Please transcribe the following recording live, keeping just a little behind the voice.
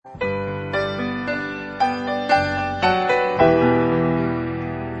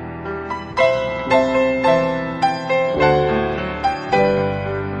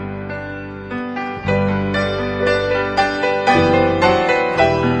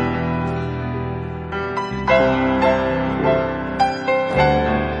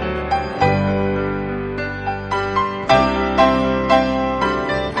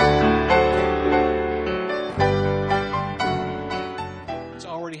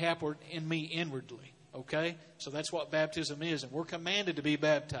happen in me inwardly. Okay? So that's what baptism is. And we're commanded to be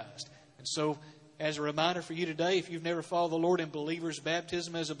baptized. And so, as a reminder for you today, if you've never followed the Lord in believer's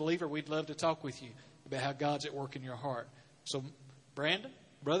baptism as a believer, we'd love to talk with you about how God's at work in your heart. So, Brandon,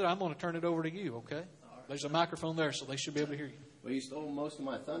 brother, I'm going to turn it over to you, okay? There's a microphone there, so they should be able to hear you. Well, you stole most of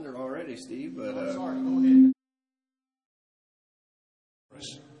my thunder already, Steve, but... sorry, go ahead.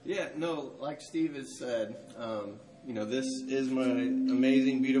 Yeah, no, like Steve has said, this is my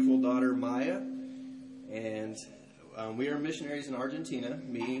amazing, beautiful daughter, Maya, and we are missionaries in Argentina.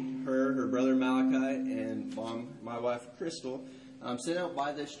 Me, her brother Malachi, and Mom, my wife, Crystal, sent out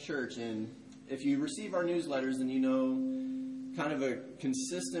by this church. And if you receive our newsletters, then you know kind of a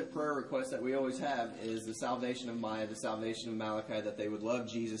consistent prayer request that we always have is the salvation of Maya, the salvation of Malachi, that they would love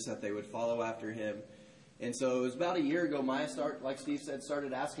Jesus, that they would follow after him. And so it was about a year ago, Maya, like Steve said,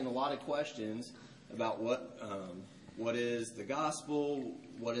 started asking a lot of questions about what is the gospel,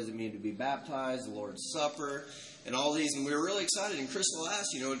 what does it mean to be baptized, the Lord's Supper, and all these. And we were really excited. And Crystal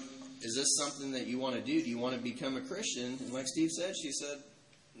asked, is this something that you want to do? Do you want to become a Christian? And like Steve said, she said,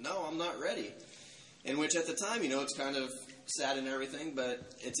 no, I'm not ready. In which at the time, it's kind of sad and everything,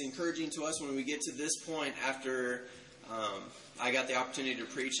 but it's encouraging to us when we get to this point after I got the opportunity to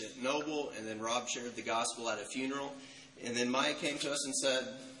preach at Noble, and then Rob shared the gospel at a funeral. And then Maya came to us and said,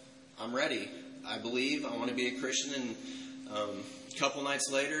 I'm ready. I believe. I want to be a Christian. And a couple nights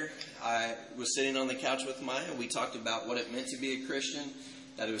later, I was sitting on the couch with Maya, and we talked about what it meant to be a Christian,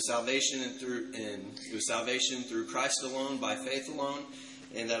 that it was salvation through Christ alone, by faith alone,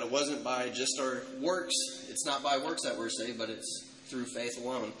 and that it wasn't by just our works. It's not by works that we're saved, but it's through faith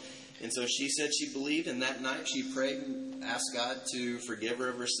alone. And so she said she believed, and that night she prayed and asked God to forgive her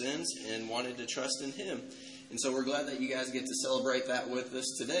of her sins and wanted to trust in him. And so we're glad that you guys get to celebrate that with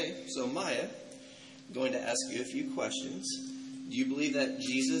us today. So Maya, I'm going to ask you a few questions. Do you believe that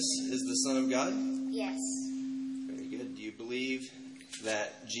Jesus is the Son of God? Yes. Very good. Do you believe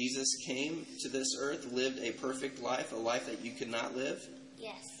that Jesus came to this earth, lived a perfect life, a life that you could not live?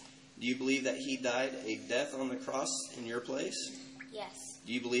 Yes. Do you believe that he died a death on the cross in your place? Yes.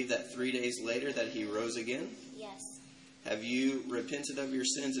 Do you believe that 3 days later that he rose again? Yes. Have you repented of your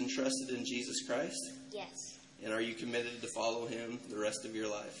sins and trusted in Jesus Christ? Yes. And are you committed to follow him the rest of your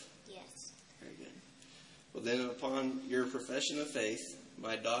life? Yes. Very good. Well, then upon your profession of faith,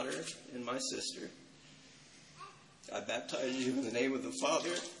 my daughter and my sister, I baptize you in the name of the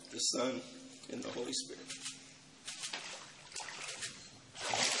Father, the Son, and the Holy Spirit.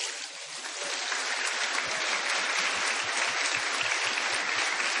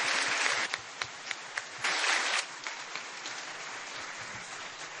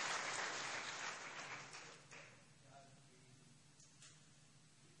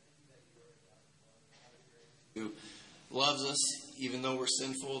 Who loves us even though we're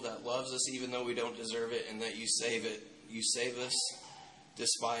sinful, that loves us even though we don't deserve it, and that you save it. You save us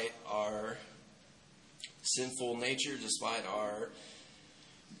despite our sinful nature, despite our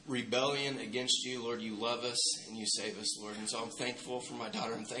rebellion against you. Lord, you love us and you save us, Lord. And so I'm thankful for my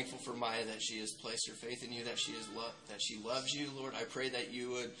daughter. I'm thankful for Maya, that she has placed her faith in you, that she loves you, Lord. I pray that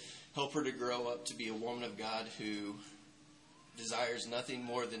you would help her to grow up to be a woman of God who desires nothing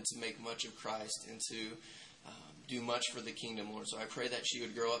more than to make much of Christ and to do much for the kingdom, Lord. So I pray that she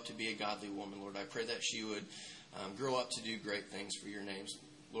would grow up to be a godly woman, Lord. I pray that she would grow up to do great things for your names.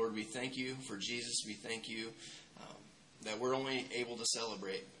 Lord, we thank you for Jesus. We thank you that we're only able to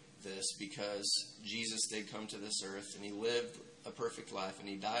celebrate this because Jesus did come to this earth and he lived a perfect life and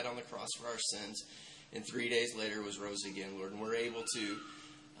he died on the cross for our sins, and 3 days later was rose again, Lord. And we're able to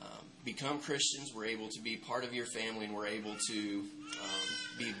become Christians. We're able to be part of your family, and we're able to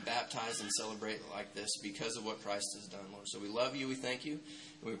be baptized and celebrate like this because of what Christ has done, Lord. So we love you, we thank you,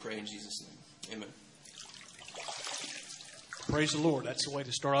 and we pray in Jesus' name. Amen. Praise the Lord. That's the way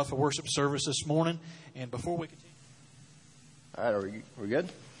to start off a worship service this morning. And before we continue... All right, are we good?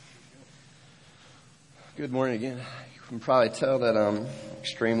 Good morning again. You can probably tell that I'm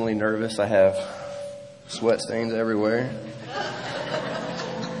extremely nervous. I have sweat stains everywhere.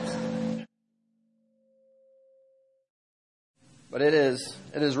 But it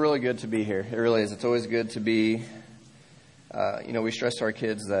is really good to be here. It really is. It's always good to be, we stress to our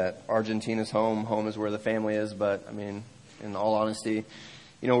kids that Argentina's home. Home is where the family is. But, I mean, in all honesty,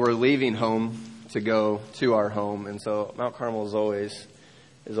 we're leaving home to go to our home. And so Mount Carmel is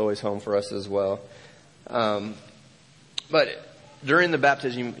always home for us as well. But during the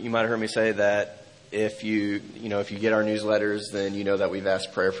baptism, you might have heard me say that if you get our newsletters, then you know that we've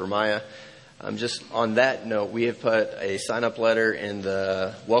asked prayer for Maya. Just on that note, we have put a sign-up letter in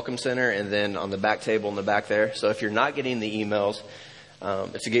the Welcome Center and then on the back table in the back there. So if you're not getting the emails,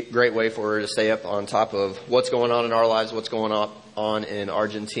 It's a great way for her to stay up on top of what's going on in our lives, what's going on in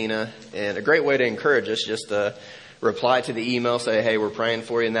Argentina, and a great way to encourage us just to reply to the email, say, hey, we're praying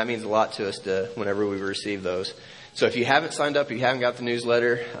for you, and that means a lot to us whenever we receive those. So if you haven't signed up, if you haven't got the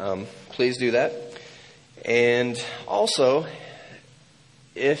newsletter, please do that. And also,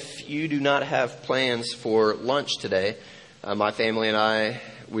 if you do not have plans for lunch today, my family and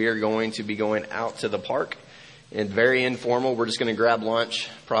we are going to be going out to the park. And very informal, we're just going to grab lunch,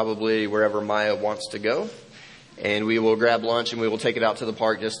 probably wherever Maya wants to go. And we will grab lunch and we will take it out to the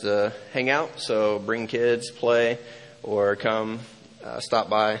park just to hang out. So bring kids, play, or come stop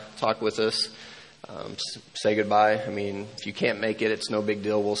by, talk with us, say goodbye. I mean, if you can't make it, it's no big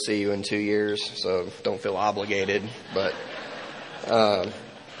deal. We'll see you in 2 years, so don't feel obligated. But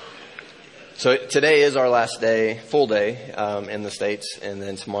so today is our last day, full day in the States, and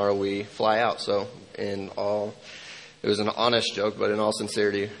then tomorrow we fly out. So it was an honest joke, but in all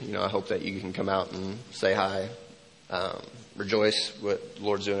sincerity, I hope that you can come out and say hi, rejoice what the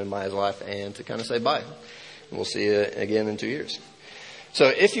Lord's doing in Maya's life, and to kind of say bye. And we'll see you again in 2 years. So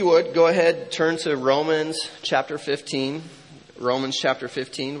if you would, go ahead, turn to Romans chapter 15. Romans chapter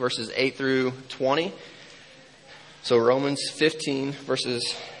 15, verses 8 through 20. So Romans 15,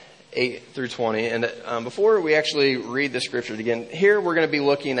 verses 8 through 20. And before we actually read the scripture again, here we're going to be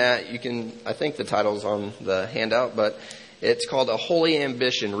looking at, I think the title's on the handout, but it's called A Holy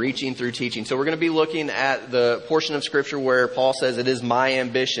Ambition, Reaching Through Teaching. So we're going to be looking at the portion of scripture where Paul says, it is my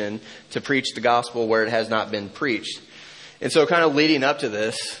ambition to preach the gospel where it has not been preached. And so kind of leading up to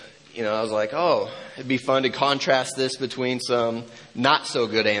this, I was like, it'd be fun to contrast this between some not so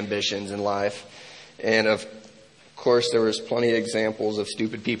good ambitions in life. And of course, there was plenty of examples of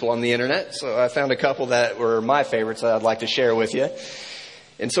stupid people on the internet. So I found a couple that were my favorites that I'd like to share with you.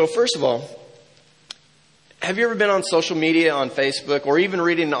 And so first of all, have you ever been on social media, on Facebook, or even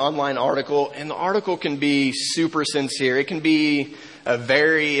reading an online article? And the article can be super sincere. It can be a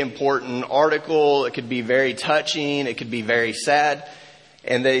very important article. It could be very touching. It could be very sad.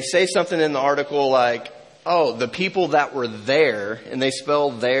 And they say something in the article like, the people that were there, and they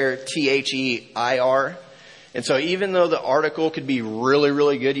spell there T-H-E-I-R. And so even though the article could be really,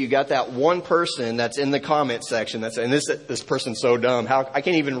 really good, you got that one person that's in the comment section that's saying, this person's so dumb. I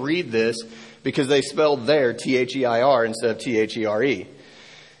can't even read this because they spelled there T-H-E-I-R instead of T-H-E-R-E.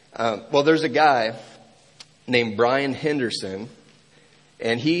 Well, there's a guy named Brian Henderson,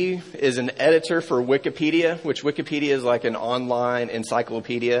 and he is an editor for Wikipedia, which Wikipedia is like an online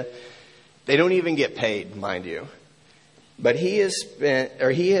encyclopedia. They don't even get paid, mind you. But he has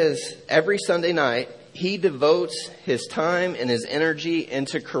every Sunday night, he devotes his time and his energy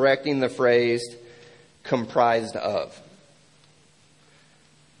into correcting the phrase comprised of.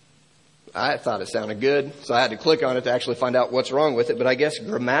 I thought it sounded good, so I had to click on it to actually find out what's wrong with it. But I guess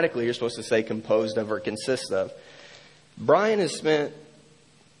grammatically you're supposed to say composed of or consists of. Brian has spent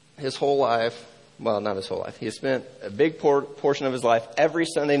his whole life, well, not his whole life. He has spent a big portion of his life every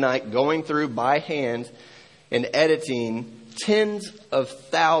Sunday night going through by hand and editing tens of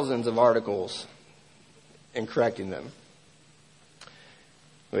thousands of articles and correcting them.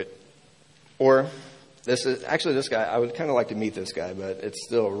 This guy, I would kind of like to meet this guy, but it's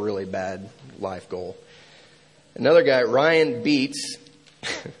still a really bad life goal. Another guy, Ryan Beats,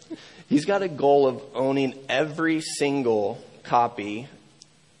 he's got a goal of owning every single copy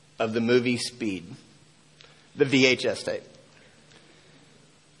of the movie Speed, the VHS tape.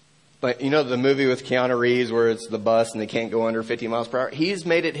 But the movie with Keanu Reeves where it's the bus and they can't go under 50 miles per hour? He's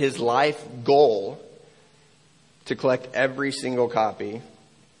made it his life goal to collect every single copy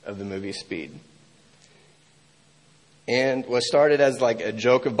of the movie Speed. And what started as like a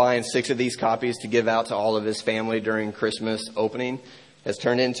joke of buying 6 of these copies to give out to all of his family during Christmas opening has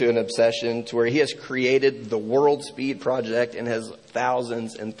turned into an obsession to where he has created the World Speed Project and has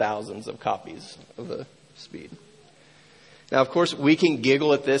thousands and thousands of copies of the Speed. Now, of course, we can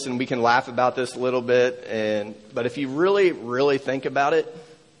giggle at this and we can laugh about this a little bit. But if you really, really think about it,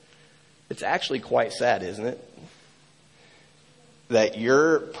 it's actually quite sad, isn't it? That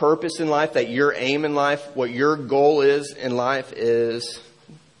your purpose in life, that your aim in life, what your goal is in life is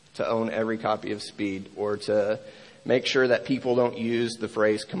to own every copy of Speed or to make sure that people don't use the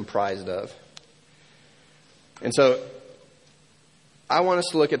phrase comprised of. And so I want us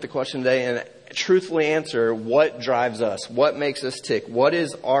to look at the question today and truthfully answer what drives us, what makes us tick, what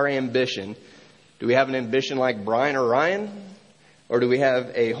is our ambition. Do we have an ambition like Brian or Ryan? Or do we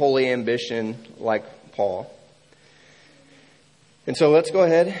have a holy ambition like Paul? And so let's go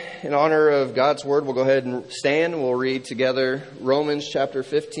ahead, in honor of God's word, we'll go ahead and stand. We'll read together Romans chapter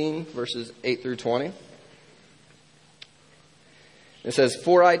 15, verses 8 through 20. It says,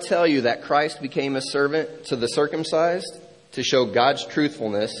 "For I tell you that Christ became a servant to the circumcised to show God's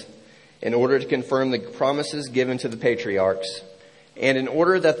truthfulness, in order to confirm the promises given to the patriarchs, and in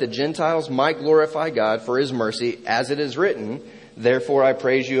order that the Gentiles might glorify God for his mercy, as it is written, therefore I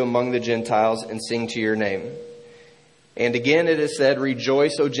praise you among the Gentiles and sing to your name. And again it is said,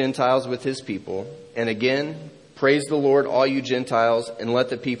 rejoice, O Gentiles, with his people. And again, praise the Lord, all you Gentiles, and let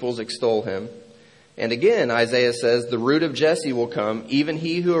the peoples extol him. And again, Isaiah says, the root of Jesse will come, even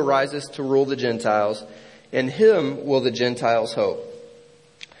he who arises to rule the Gentiles, and him will the Gentiles hope.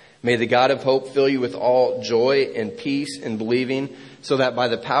 May the God of hope fill you with all joy and peace in believing, so that by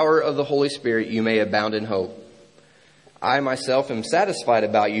the power of the Holy Spirit you may abound in hope. I myself am satisfied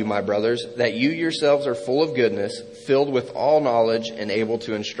about you, my brothers, that you yourselves are full of goodness, filled with all knowledge, and able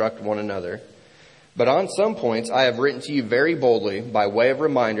to instruct one another. But on some points I have written to you very boldly, by way of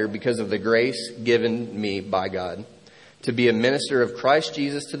reminder, because of the grace given me by God, to be a minister of Christ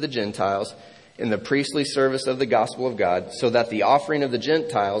Jesus to the Gentiles, in the priestly service of the gospel of God, so that the offering of the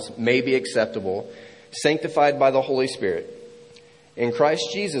Gentiles may be acceptable, sanctified by the Holy Spirit. In Christ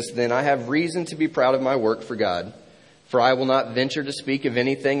Jesus, then, I have reason to be proud of my work for God. For I will not venture to speak of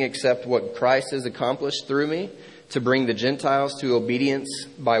anything except what Christ has accomplished through me, to bring the Gentiles to obedience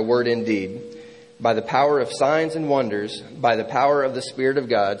by word and deed, by the power of signs and wonders, by the power of the Spirit of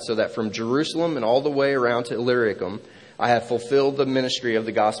God, so that from Jerusalem and all the way around to Illyricum, I have fulfilled the ministry of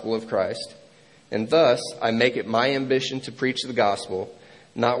the gospel of Christ. And thus, I make it my ambition to preach the gospel,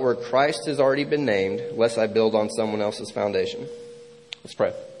 not where Christ has already been named, lest I build on someone else's foundation." Let's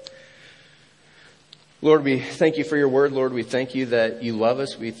pray. Lord, we thank you for your word. Lord, we thank you that you love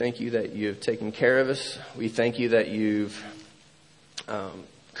us. We thank you that you've taken care of us. We thank you that you've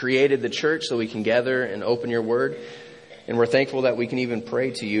created the church so we can gather and open your word. And we're thankful that we can even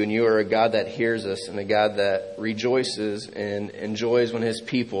pray to you. And you are a God that hears us and a God that rejoices and enjoys when his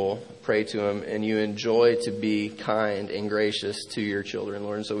people pray to him. And you enjoy to be kind and gracious to your children,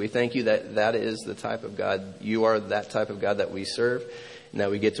 Lord. And so we thank you that that is the type of God. You are that type of God that we serve and that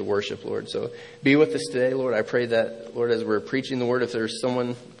we get to worship, Lord. So be with us today, Lord. I pray that, Lord, as we're preaching the word, if there's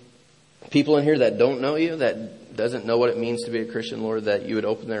people in here that don't know you, that doesn't know what it means to be a Christian, Lord, that you would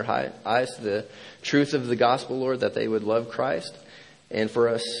open their eyes to the truth of the gospel, Lord, that they would love Christ. And for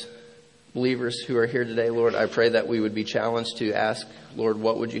us believers who are here today, Lord, I pray that we would be challenged to ask, Lord,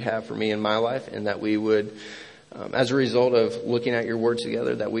 what would you have for me in my life? And that we would, as a result of looking at your words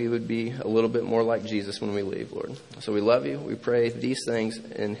together, that we would be a little bit more like Jesus when we leave, Lord. So we love you. We pray these things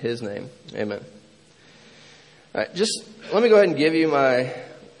in his name. Amen. All right, just let me go ahead and give you my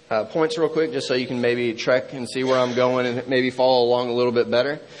points real quick, just so you can maybe track and see where I'm going and maybe follow along a little bit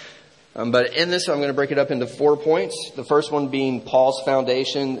better. But in this, I'm going to break it up into 4 points. The first one being Paul's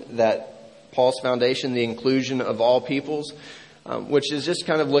foundation, the inclusion of all peoples, which is just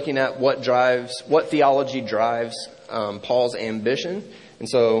kind of looking at what theology drives Paul's ambition. And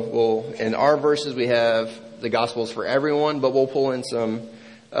so in our verses, we have the gospels for everyone, but we'll pull in some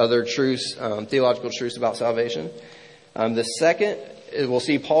other truths, theological truths about salvation. The second, we'll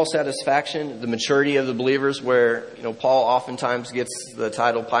see Paul's satisfaction, the maturity of the believers, where Paul oftentimes gets the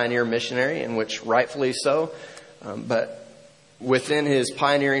title pioneer missionary, and which rightfully so. But within his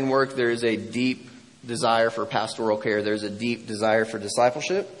pioneering work, there is a deep desire for pastoral care. There's a deep desire for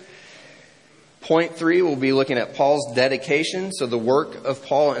discipleship. Point 3, we'll be looking at Paul's dedication, so the work of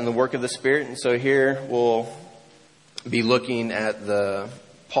Paul and the work of the Spirit. And so here we'll be looking at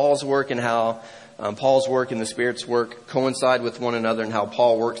Paul's work and how Paul's work and the Spirit's work coincide with one another, and how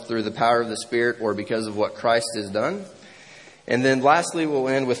Paul works through the power of the Spirit or because of what Christ has done. And then lastly, we'll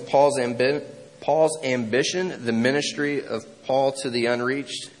end with Paul's ambition, the ministry of Paul to the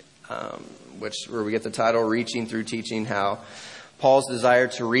unreached, where we get the title, Reaching Through Teaching, how Paul's desire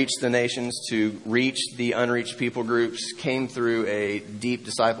to reach the nations, to reach the unreached people groups, came through a deep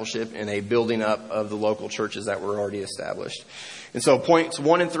discipleship and a building up of the local churches that were already established. And so points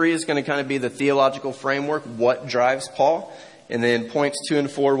 1 and 3 is going to kind of be the theological framework, what drives Paul. And then points 2 and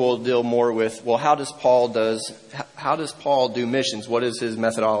 4 will deal more with, well, how does Paul do missions? What is his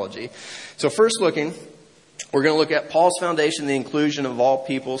methodology? So first we're going to look at Paul's foundation, the inclusion of all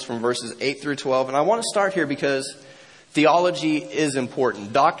peoples, from verses 8 through 12. And I want to start here because theology is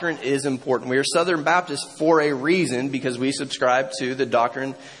important. Doctrine is important. We are Southern Baptists for a reason, because we subscribe to the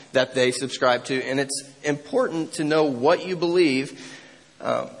doctrine that they subscribe to. And it's important to know what you believe,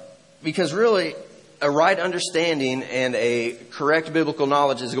 because really a right understanding and a correct biblical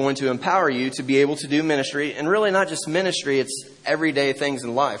knowledge is going to empower you to be able to do ministry. And really not just ministry, it's everyday things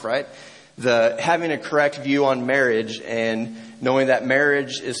in life, right? Having a correct view on marriage and knowing that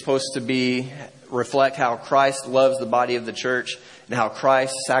marriage is supposed to reflect how Christ loves the body of the church, and how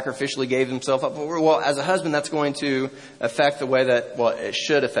Christ sacrificially gave himself up. Well, as a husband, that's going to affect the way that, well, it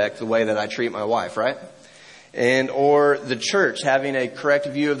should affect the way that I treat my wife, right? And or the church, having a correct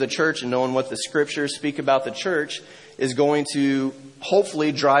view of the church and knowing what the scriptures speak about the church is going to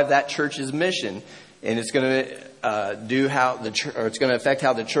hopefully drive that church's mission. And it's going to it's going to affect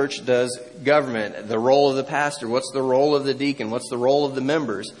how the church does government, the role of the pastor, what's the role of the deacon, what's the role of the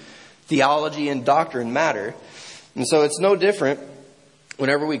members. Theology and doctrine matter. And so it's no different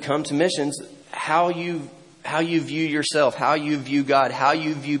whenever we come to missions, how you view yourself, how you view God, how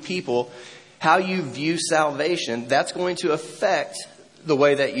you view people, how you view salvation. That's going to affect the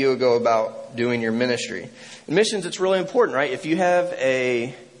way that you go about doing your ministry. In missions, it's really important, right? If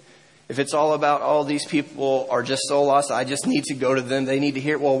it's all about, oh, these people are just so lost, I just need to go to them, they need to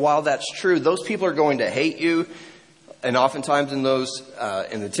hear it. Well, while that's true, those people are going to hate you. And oftentimes in those,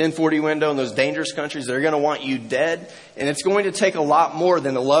 in the 1040 window, in those dangerous countries, they're going to want you dead. And it's going to take a lot more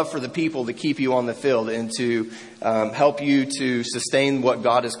than the love for the people to keep you on the field and to help you to sustain what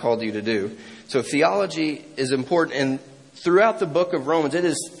God has called you to do. So theology is important. And throughout the book of Romans, it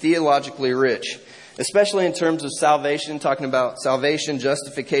is theologically rich, especially in terms of salvation, talking about salvation,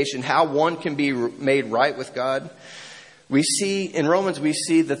 justification, how one can be made right with God. In Romans, we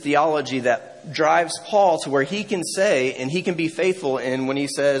see the theology that drives Paul to where he can say, and he can be faithful in when he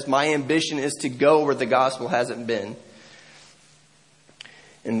says, my ambition is to go where the gospel hasn't been.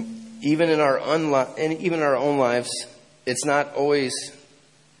 And even in our own lives, it's not always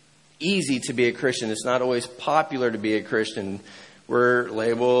easy to be a Christian. It's not always popular to be a Christian. We're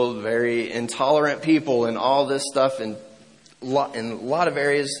labeled very intolerant people and all this stuff. And in a lot of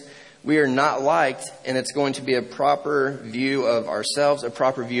areas, we are not liked, and it's going to be a proper view of ourselves, a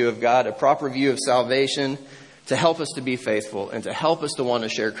proper view of God, a proper view of salvation to help us to be faithful and to help us to want to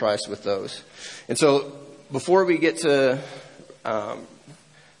share Christ with those. And so before we get to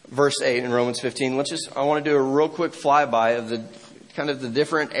verse 8 in Romans 15, I want to do a real quick flyby of the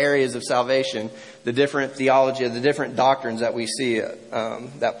different areas of salvation, the different theology, the different doctrines that we see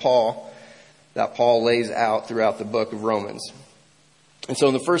that Paul lays out throughout the book of Romans. And so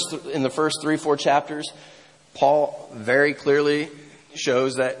in the first 3-4 chapters, Paul very clearly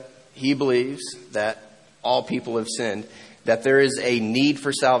shows that he believes that all people have sinned, that there is a need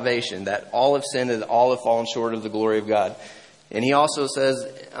for salvation, that all have sinned and all have fallen short of the glory of God. And he also says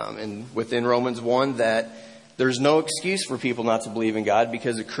within Romans 1 that there's no excuse for people not to believe in God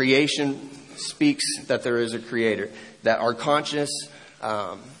because the creation speaks that there is a creator, that our conscience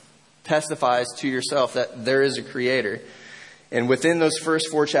testifies to yourself that there is a creator. And within those first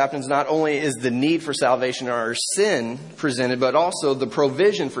 4 chapters, not only is the need for salvation or our sin presented, but also the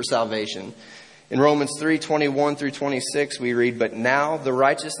provision for salvation. In Romans 3:21 through 26, we read, but now the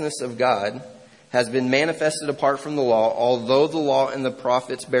righteousness of God has been manifested apart from the law, although the law and the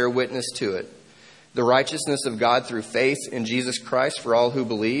prophets bear witness to it. The righteousness of God through faith in Jesus Christ for all who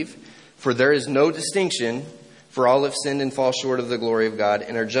believe. For there is no distinction, for all have sinned and fall short of the glory of God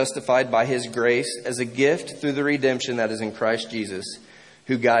and are justified by his grace as a gift through the redemption that is in Christ Jesus,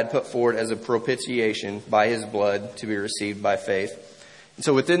 who God put forward as a propitiation by his blood to be received by faith. And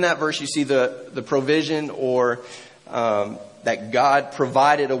so within that verse, you see the provision or that God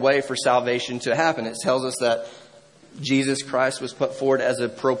provided a way for salvation to happen. It tells us that Jesus Christ was put forward as a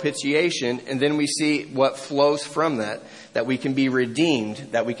propitiation. And then we see what flows from that we can be redeemed,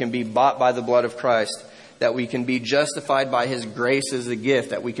 that we can be bought by the blood of Christ, that we can be justified by his grace as a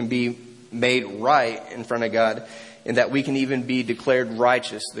gift, that we can be made right in front of God, and that we can even be declared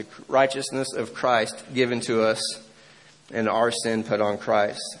righteous, the righteousness of Christ given to us and our sin put on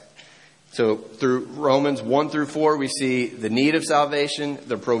Christ. So through Romans 1 through 4, we see the need of salvation,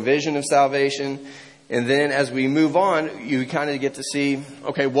 the provision of salvation. And then as we move on, you kind of get to see,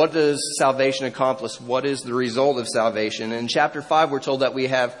 okay, what does salvation accomplish? What is the result of salvation? And in chapter 5, we're told that we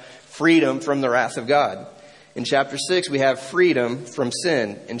have freedom from the wrath of God. In chapter 6, we have freedom from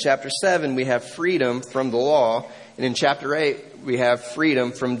sin. In chapter 7, we have freedom from the law. And in chapter 8, we have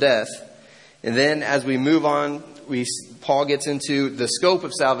freedom from death. And then as we move on, Paul gets into the scope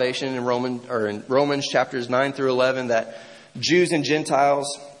of salvation in Romans chapters 9 through 11, that Jews and Gentiles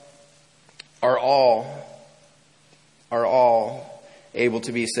are all able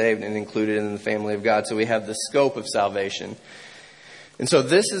to be saved and included in the family of God. So we have the scope of salvation. And so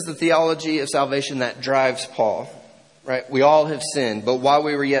this is the theology of salvation that drives Paul, right? We all have sinned, but while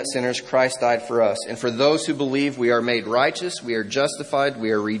we were yet sinners, Christ died for us. And for those who believe, we are made righteous, we are justified,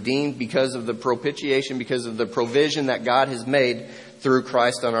 we are redeemed because of the propitiation, because of the provision that God has made through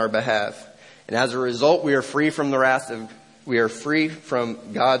Christ on our behalf. And as a result, we are free from the wrath We are free from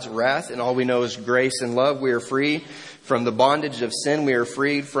God's wrath, and all we know is grace and love. We are free from the bondage of sin. We are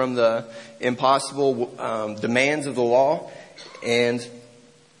freed from the impossible demands of the law. And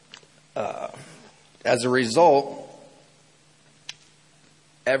as a result,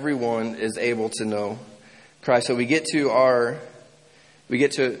 everyone is able to know Christ. So we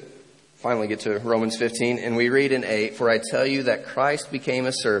finally get to Romans 15, and we read in 8, "For I tell you that Christ became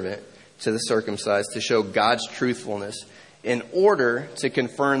a servant to the circumcised to show God's truthfulness, in order to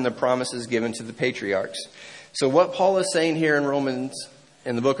confirm the promises given to the patriarchs." So what Paul is saying here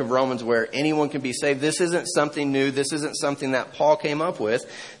in the book of Romans, where anyone can be saved, this isn't something new. This isn't something that Paul came up with.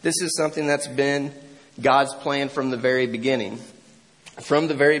 This is something that's been God's plan from the very beginning. From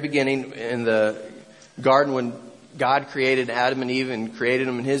the very beginning in the garden, when God created Adam and Eve and created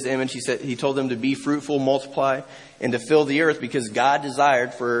them in His image, He told them to be fruitful, multiply, and to fill the earth, because God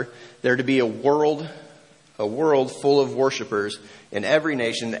desired for there to be a world full of worshipers in every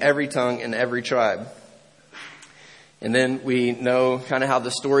nation, every tongue, and every tribe. And then we know kind of how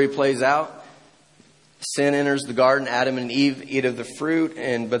the story plays out. Sin enters the garden. Adam and Eve eat of the fruit.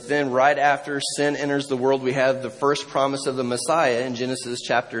 But then right after sin enters the world, we have the first promise of the Messiah in Genesis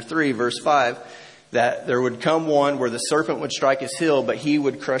chapter 3, verse 5, that there would come one where the serpent would strike his heel, but he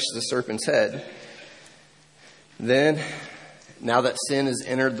would crush the serpent's head. Then, now that sin has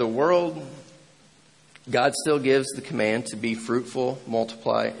entered the world, God still gives the command to be fruitful,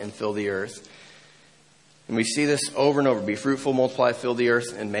 multiply, and fill the earth. And we see this over and over. Be fruitful, multiply, fill the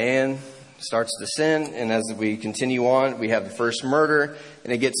earth. And man starts to sin. And as we continue on, we have the first murder.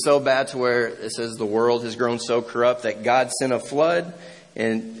 And it gets so bad to where it says the world has grown so corrupt that God sent a flood.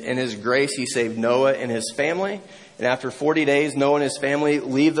 And in His grace, He saved Noah and his family. And after 40 days, Noah and his family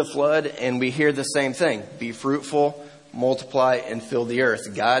leave the flood. And we hear the same thing. Be fruitful, multiply, and fill the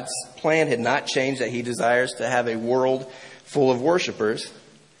earth. God's plan had not changed, that He desires to have a world full of worshipers.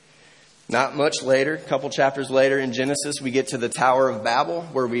 Not much later, a couple chapters later in Genesis, we get to the Tower of Babel,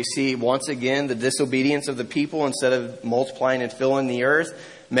 where we see once again the disobedience of the people. Instead of multiplying and filling the earth,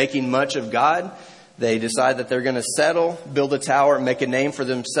 making much of God, they decide that they're going to settle, build a tower, and make a name for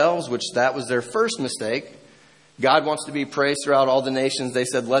themselves, which that was their first mistake. God wants to be praised throughout all the nations. They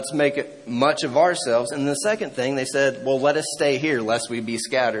said, let's make it much of ourselves. And the second thing, they said, well, let us stay here, lest we be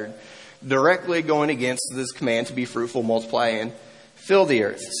scattered. Directly going against this command to be fruitful, multiply, and fill the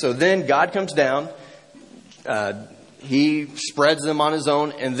earth. So then God comes down. He spreads them on His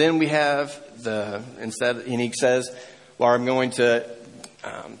own. And then we have and He says, well, I'm going to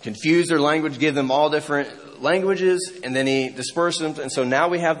confuse their language, give them all different languages. And then He disperses them. And so now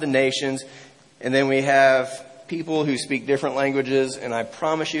we have the nations. And then we have people who speak different languages. And I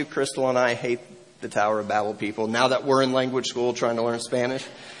promise you, Crystal and I hate the Tower of Babel people. Now that we're in language school trying to learn Spanish,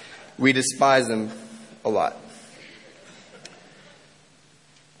 we despise them a lot.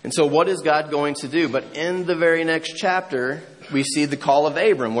 And so what is God going to do? But in the very next chapter, we see the call of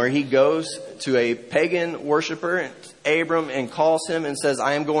Abram, where he goes to a pagan worshiper, Abram, and calls him and says,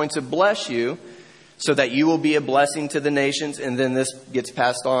 I am going to bless you so that you will be a blessing to the nations. And then this gets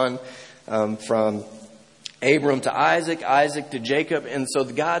passed on from Abram to Isaac, Isaac to Jacob. And so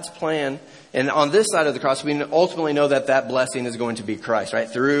God's plan, and on this side of the cross, we ultimately know that blessing is going to be Christ, right?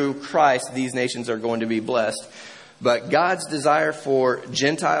 Through Christ, these nations are going to be blessed. But God's desire for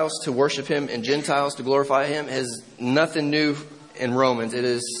Gentiles to worship Him and Gentiles to glorify Him is nothing new in Romans. It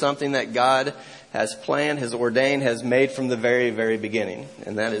is something that God has planned, has ordained, has made from the very, very beginning.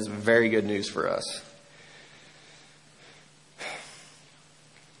 And that is very good news for us.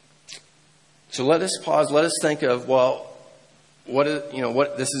 So let us pause. Let us think of, well, what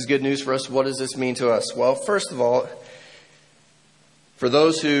this is good news for us. What does this mean to us? Well, first of all, for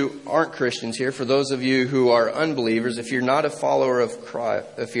those who aren't Christians here, for those of you who are unbelievers, if you're not a follower of Christ,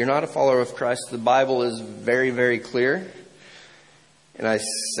 the Bible is very, very clear. And I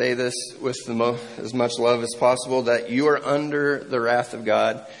say this with as much love as possible, that you are under the wrath of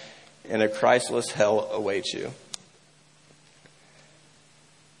God and a Christless hell awaits you.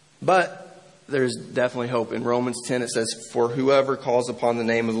 But there's definitely hope. In Romans 10, it says, for whoever calls upon the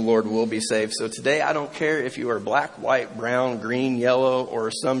name of the Lord will be saved. So today, I don't care if you are black, white, brown, green, yellow,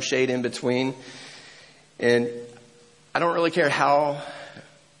 or some shade in between. And I don't really care how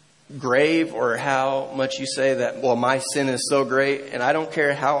grave or how much you say that, well, my sin is so great. And I don't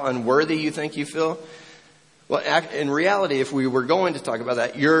care how unworthy you think you feel. Well, in reality, if we were going to talk about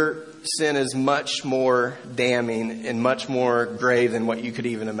that, your sin is much more damning and much more grave than what you could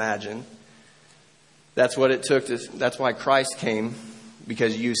even imagine. That's what it took. That's why Christ came,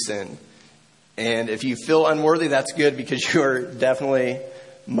 because you sinned. And if you feel unworthy, that's good, because you are definitely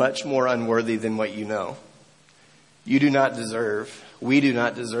much more unworthy than what you know. we do not deserve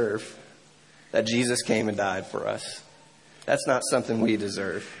that Jesus came and died for us. That's not something we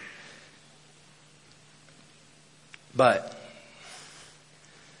deserve. But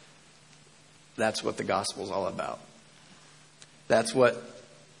that's what the gospel is all about. That's what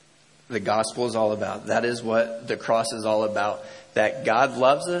the gospel is all about. That is what the cross is all about. That God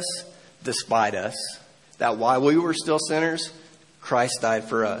loves us despite us. That while we were still sinners, Christ died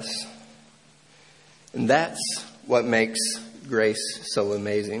for us. And that's what makes grace so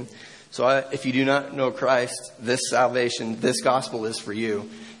amazing. So if you do not know Christ, this salvation, this gospel is for you.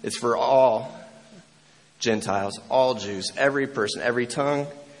 It's for all Gentiles, all Jews, every person, every tongue,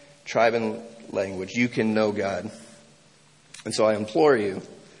 tribe, and language. You can know God. And so I implore you,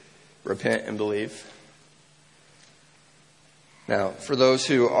 repent and believe. Now, for those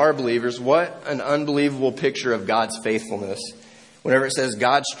who are believers, what an unbelievable picture of God's faithfulness. Whenever it says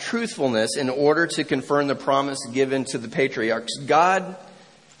God's truthfulness in order to confirm the promise given to the patriarchs. God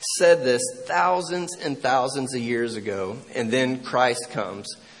said this thousands and thousands of years ago, and then Christ comes.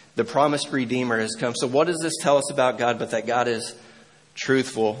 The promised Redeemer has come. So what does this tell us about God? But that God is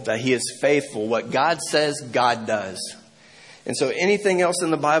truthful, that He is faithful. What God says, God does. And so anything else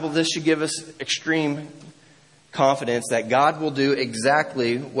in the Bible, this should give us extreme confidence that God will do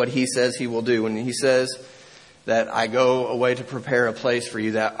exactly what He says He will do. When He says that I go away to prepare a place for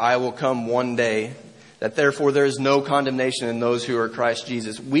you, that I will come one day, that therefore there is no condemnation in those who are Christ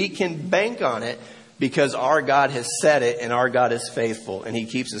Jesus. We can bank on it because our God has said it and our God is faithful and He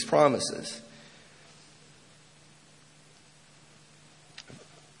keeps His promises.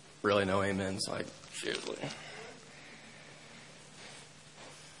 Really no amens, like seriously.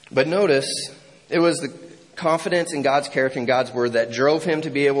 But notice, it was the confidence in God's character and God's word that drove him to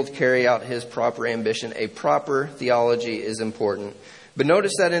be able to carry out his proper ambition. A proper theology is important. But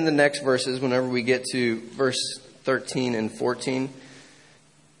notice that in the next verses, whenever we get to verse 13 and 14,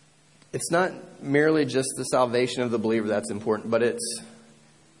 it's not merely just the salvation of the believer that's important, but it's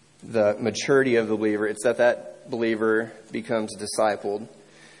the maturity of the believer. It's that believer becomes discipled.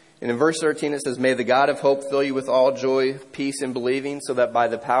 And in verse 13 it says, "May the God of hope fill you with all joy, peace, and believing, so that by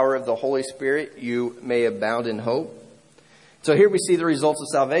the power of the Holy Spirit you may abound in hope." So here we see the results of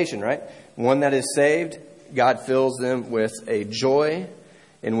salvation, right? One that is saved, God fills them with a joy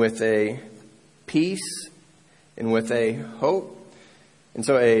and with a peace and with a hope. And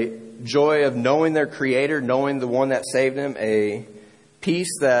so a joy of knowing their Creator, knowing the one that saved them, a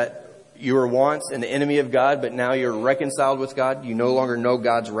peace that you were once an enemy of God, but now you're reconciled with God. You no longer know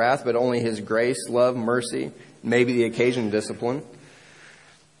God's wrath, but only His grace, love, mercy, maybe the occasion discipline.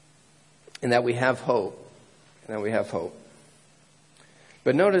 And that we have hope.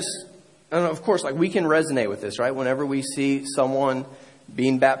 But notice, and of course, like we can resonate with this, right? Whenever we see someone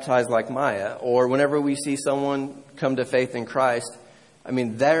being baptized like Maya, or whenever we see someone come to faith in Christ, I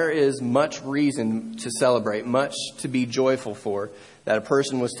mean, there is much reason to celebrate, much to be joyful for. That a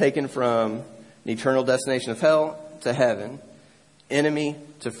person was taken from an eternal destination of hell to heaven, enemy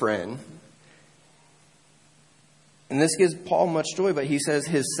to friend. And this gives Paul much joy, but he says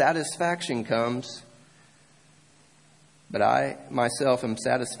his satisfaction comes. "But I myself am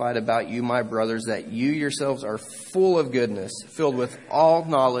satisfied about you, my brothers, that you yourselves are full of goodness, filled with all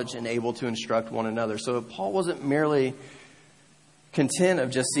knowledge and able to instruct one another." So Paul wasn't merely content of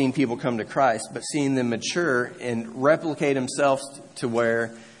just seeing people come to Christ, but seeing them mature and replicate himself to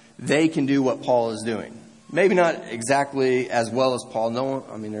where they can do what Paul is doing. Maybe not exactly as well as Paul.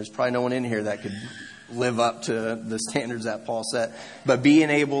 There's probably no one in here that could live up to the standards that Paul set. But being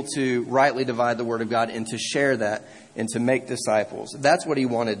able to rightly divide the Word of God and to share that and to make disciples. That's what he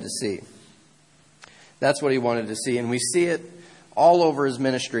wanted to see. And we see it all over his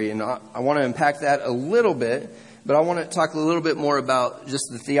ministry. And I want to unpack that a little bit. But I want to talk a little bit more about just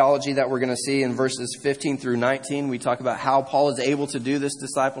the theology that we're going to see in verses 15 through 19. We talk about how Paul is able to do this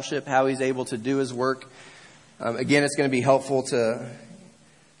discipleship, how he's able to do his work. Again, it's going to be helpful to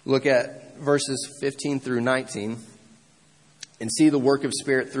look at verses 15 through 19 and see the work of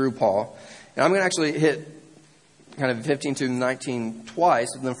Spirit through Paul. And I'm going to actually hit kind of 15 through 19 twice.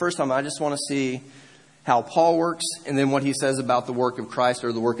 And the first time, I just want to see how Paul works and then what he says about the work of Christ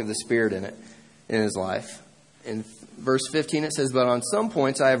or the work of the Spirit in his life. In verse 15 it says, "But on some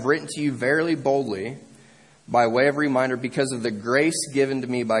points I have written to you verily boldly, by way of reminder, because of the grace given to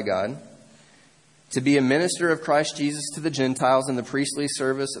me by God, to be a minister of Christ Jesus to the Gentiles in the priestly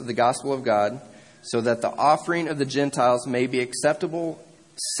service of the gospel of God, so that the offering of the Gentiles may be acceptable,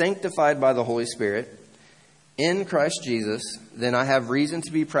 sanctified by the Holy Spirit, in Christ Jesus. Then I have reason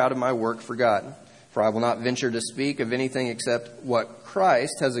to be proud of my work for God. For I will not venture to speak of anything except what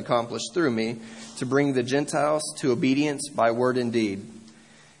Christ has accomplished through me to bring the Gentiles to obedience by word and deed,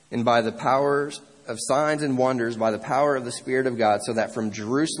 and by the powers of signs and wonders, by the power of the Spirit of God, so that from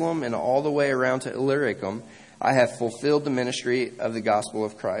Jerusalem and all the way around to Illyricum, I have fulfilled the ministry of the gospel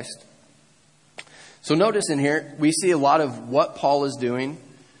of Christ. So notice in here, we see a lot of what Paul is doing,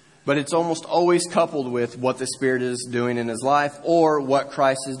 but it's almost always coupled with what the Spirit is doing in his life or what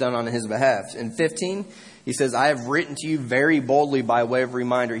Christ has done on his behalf. In 15, he says, I have written to you very boldly by way of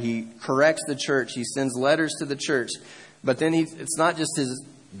reminder. He corrects the church. He sends letters to the church. But then it's not just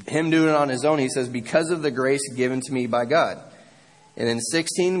him doing it on his own. He says, because of the grace given to me by God. And in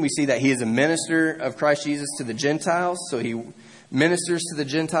 16, we see that he is a minister of Christ Jesus to the Gentiles. So he ministers to the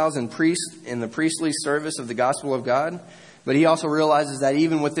Gentiles in the priestly service of the gospel of God. But he also realizes that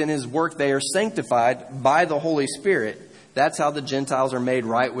even within his work, they are sanctified by the Holy Spirit. That's how the Gentiles are made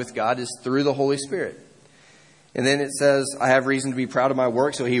right with God, is through the Holy Spirit. And then it says, I have reason to be proud of my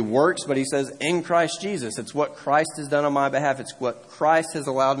work. So he works, but he says, in Christ Jesus. It's what Christ has done on my behalf. It's what Christ has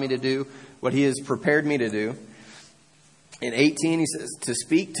allowed me to do, what he has prepared me to do. In 18, he says, to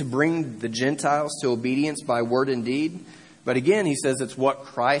speak, to bring the Gentiles to obedience by word and deed. But again, he says, it's what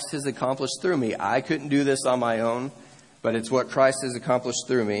Christ has accomplished through me. I couldn't do this on my own, but it's what Christ has accomplished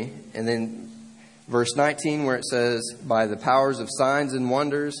through me. And then verse 19, where it says, by the powers of signs and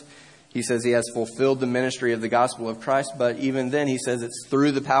wonders, he says he has fulfilled the ministry of the gospel of Christ. But even then, he says it's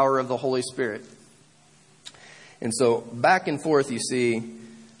through the power of the Holy Spirit. And so back and forth, you see,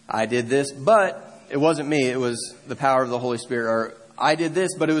 I did this, but it wasn't me. It was the power of the Holy Spirit. Or I did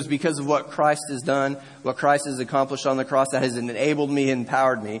this, but it was because of what Christ has done, what Christ has accomplished on the cross that has enabled me and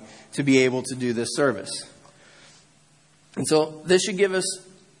empowered me to be able to do this service. And so this should give us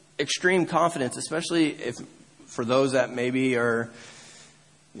extreme confidence, especially if for those that maybe are,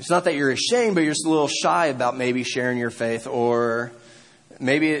 it's not that you're ashamed, but you're just a little shy about maybe sharing your faith, or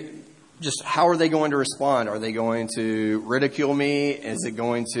maybe just how are they going to respond? Are they going to ridicule me? Is it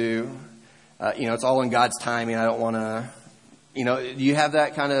going to, it's all in God's timing. I don't want to, you have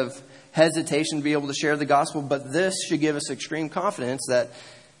that kind of hesitation to be able to share the gospel, but this should give us extreme confidence that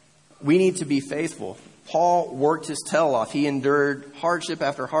we need to be faithful. Paul worked his tail off. He endured hardship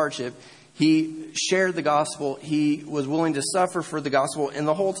after hardship. He shared the gospel. He was willing to suffer for the gospel. And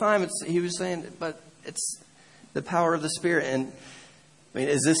the whole time he was saying, but it's the power of the Spirit. And I mean,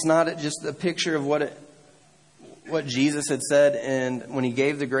 is this not just a picture of what Jesus had said? And when he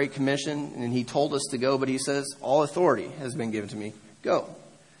gave the Great Commission and he told us to go, but he says, all authority has been given to me. Go.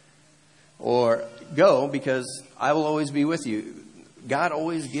 Or go because I will always be with you. God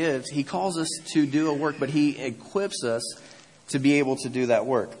always gives. He calls us to do a work, but he equips us to be able to do that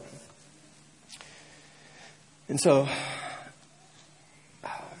work. And so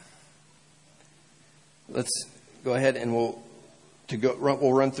let's go ahead and we'll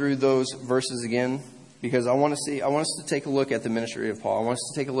run through those verses again, because I want us to take a look at the ministry of Paul. I want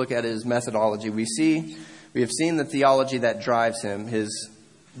us to take a look at his methodology. We have seen the theology that drives him, his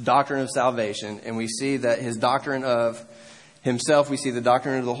doctrine of salvation, and we see that his doctrine of himself, we see the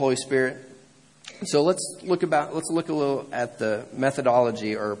doctrine of the Holy Spirit. So let's look a little at the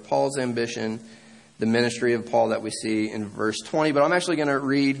methodology, or Paul's ambition, the ministry of Paul that we see in verse 20. But I'm actually going to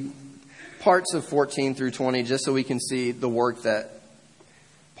read parts of 14 through 20 just so we can see the work that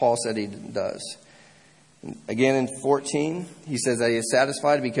Paul said he does. Again, in 14, he says that he is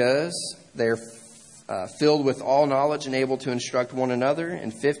satisfied because they are filled with all knowledge and able to instruct one another. In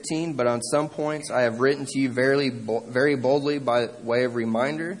 15, but on some points I have written to you very boldly by way of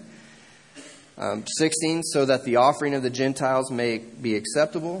reminder. 16, so that the offering of the Gentiles may be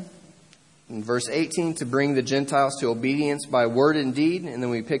acceptable. In verse 18, to bring the Gentiles to obedience by word and deed. And then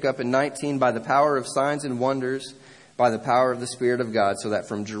we pick up in 19, by the power of signs and wonders, by the power of the Spirit of God, so that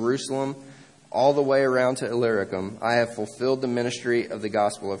from Jerusalem all the way around to Illyricum, I have fulfilled the ministry of the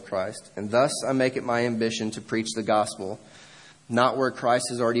gospel of Christ. And thus I make it my ambition to preach the gospel, not where Christ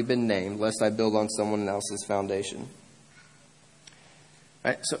has already been named, lest I build on someone else's foundation.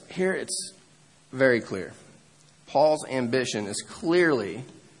 All right, so here it's very clear. Paul's ambition is clearly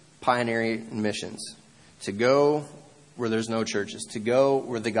pioneering missions, to go where there's no churches, to go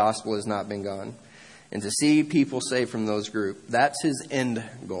where the gospel has not been gone, and to see people saved from those groups. That's his end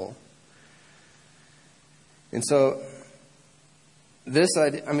goal. And so this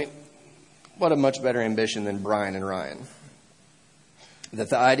idea, what a much better ambition than Brian and Ryan. That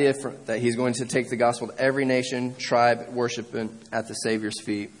the idea that he's going to take the gospel to every nation, tribe, worshiping at the Savior's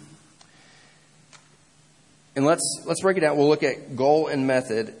feet. And let's break it down. We'll look at goal and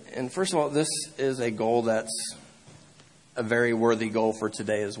method. And first of all, this is a goal that's a very worthy goal for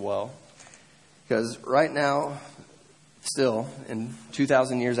today as well. Because right now, still, in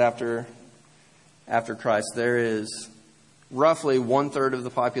 2,000 years after Christ, there is roughly 1/3 of the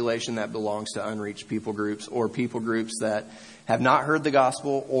population that belongs to unreached people groups, or people groups that have not heard the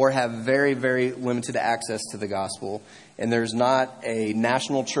gospel or have very, very limited access to the gospel. And there's not a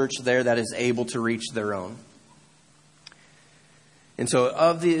national church there that is able to reach their own. And so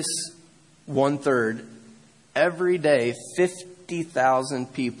of this 1/3, every day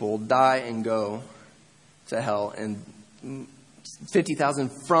 50,000 people die and go to hell. And 50,000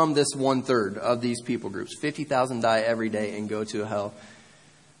 from this 1/3 of these people groups. 50,000 die every day and go to a hell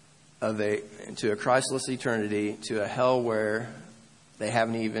to a Christless eternity, to a hell where they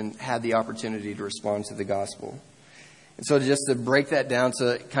haven't even had the opportunity to respond to the gospel. And so just to break that down so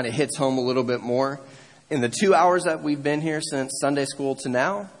it kind of hits home a little bit more, in the 2 hours that we've been here since Sunday school to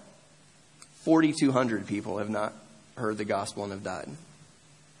now, 4,200 people have not heard the gospel and have died.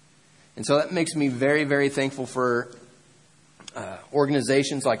 And so that makes me very, very thankful for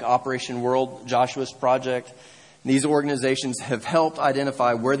organizations like Operation World, Joshua's Project. These organizations have helped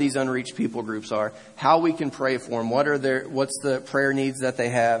identify where these unreached people groups are, how we can pray for them, what's the prayer needs that they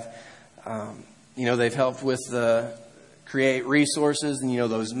have. They've helped with create resources and,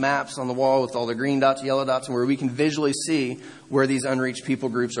 those maps on the wall with all the green dots, yellow dots, and where we can visually see where these unreached people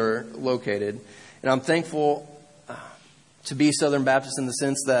groups are located. And I'm thankful to be Southern Baptist in the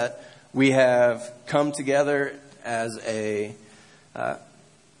sense that we have come together as a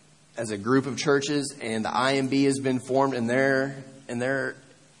group of churches, and the IMB has been formed, and their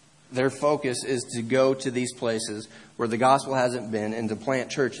focus is to go to these places where the gospel hasn't been and to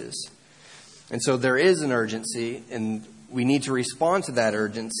plant churches. And so there is an urgency, and we need to respond to that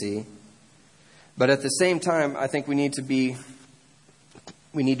urgency. But at the same time, I think we need to be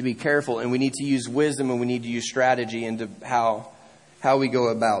careful, and we need to use wisdom, and we need to use strategy into how we go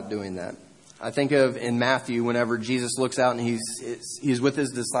about doing that. I think of in Matthew, whenever Jesus looks out and he's with his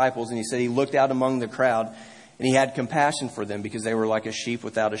disciples, and he said he looked out among the crowd and he had compassion for them because they were like a sheep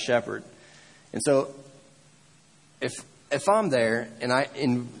without a shepherd. And so if I'm there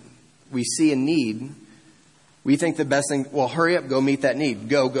and we see a need, we think the best thing, well, hurry up, go meet that need.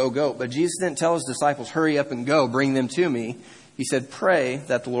 Go, go, go. But Jesus didn't tell his disciples, hurry up and go, bring them to me. He said, pray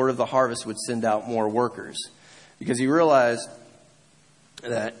that the Lord of the harvest would send out more workers. Because he realized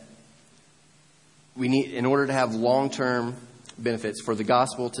that we need, in order to have long-term benefits, for the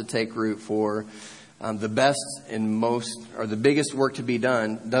gospel to take root, for the best and most, or the biggest work to be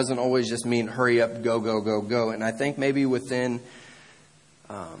done, doesn't always just mean hurry up, go, go, go, go. And I think maybe within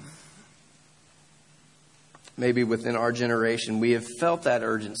our generation, we have felt that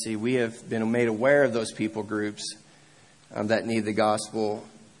urgency. We have been made aware of those people groups that need the gospel.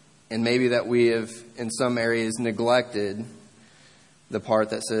 And maybe that we have, in some areas, neglected the part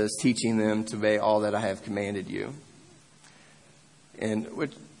that says, teaching them to obey all that I have commanded you. And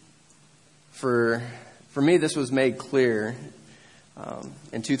for me, this was made clear.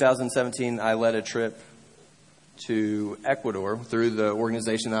 In 2017, I led a trip to Ecuador through the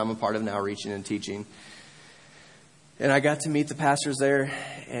organization that I'm a part of now, Reaching and Teaching. And I got to meet the pastors there,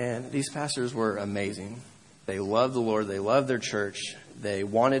 and these pastors were amazing. They loved the Lord. They loved their church. They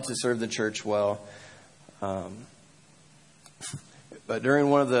wanted to serve the church well. But during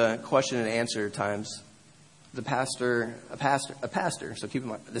one of the question and answer times, a pastor, so keep in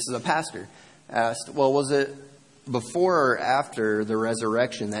mind, this is a pastor, asked, well, was it before or after the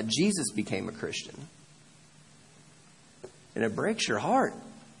resurrection that Jesus became a Christian? And it breaks your heart.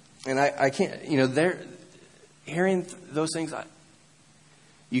 And I can't, hearing those things,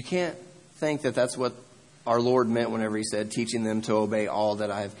 you can't think that that's what our Lord meant whenever he said, teaching them to obey all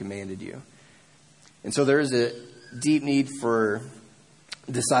that I have commanded you. And so there is a deep need for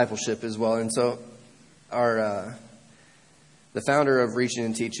discipleship as well. And so the founder of Reaching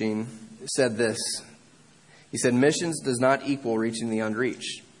and Teaching said this. He said, missions does not equal reaching the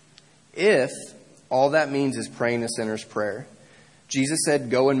unreached, if all that means is praying a sinner's prayer. Jesus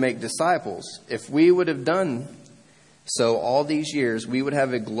said, go and make disciples. If we would have done so all these years, we would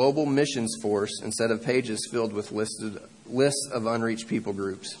have a global missions force instead of pages filled with lists of unreached people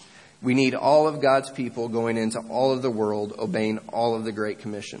groups. We need all of God's people going into all of the world, obeying all of the Great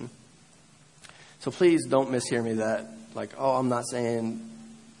Commission. So please don't mishear me that, I'm not saying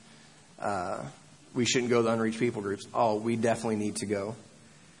we shouldn't go to the unreached people groups. We definitely need to go.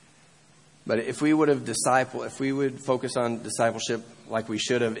 But if we would focus on discipleship like we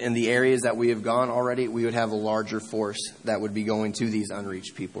should have in the areas that we have gone already, we would have a larger force that would be going to these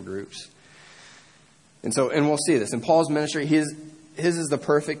unreached people groups. And we'll see this. In Paul's ministry, his is the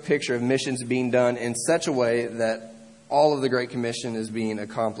perfect picture of missions being done in such a way that all of the Great Commission is being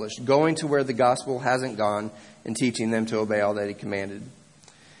accomplished, going to where the gospel hasn't gone and teaching them to obey all that he commanded.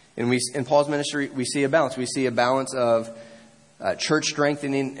 And in Paul's ministry, we see a balance. We see a balance of church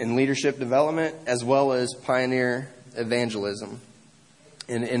strengthening and leadership development, as well as pioneer evangelism.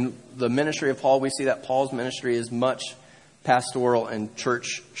 And in the ministry of Paul, we see that Paul's ministry is much pastoral and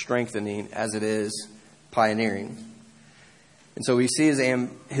church strengthening as it is pioneering. And so we see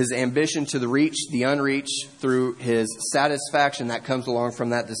his ambition to reach the unreached through his satisfaction that comes along from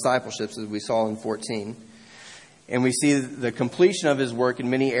that discipleship, as we saw in 14. And we see the completion of his work in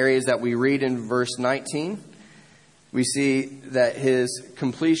many areas that we read in verse 19. We see that his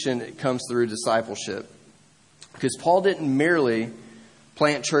completion comes through discipleship. Because Paul didn't merely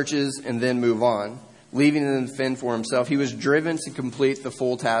plant churches and then move on, leaving them to fend for himself. He was driven to complete the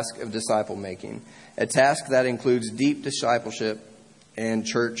full task of disciple making, a task that includes deep discipleship and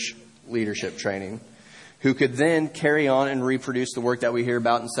church leadership training, who could then carry on and reproduce the work that we hear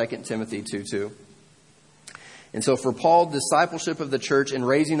about in 2 Timothy 2:2. And so for Paul, discipleship of the church and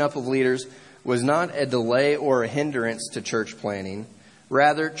raising up of leaders was not a delay or a hindrance to church planning.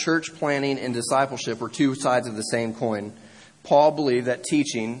 Rather, church planning and discipleship were two sides of the same coin. Paul believed that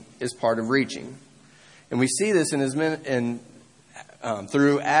teaching is part of reaching. And we see this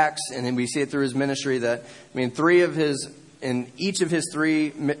through Acts, and then we see it through his ministry that, in each of his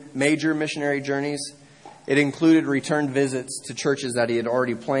three major missionary journeys, it included return visits to churches that he had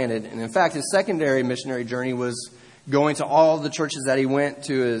already planted. And in fact, his secondary missionary journey was going to all the churches that he went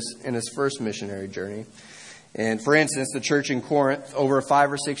to in his first missionary journey. And for instance, the church in Corinth, over a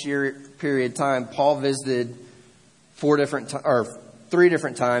 5 or 6 year period of time, Paul visited 3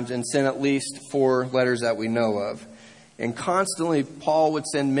 different times and sent at least 4 letters that we know of. And constantly, Paul would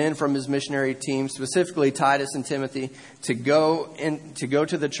send men from his missionary team, specifically Titus and Timothy, to go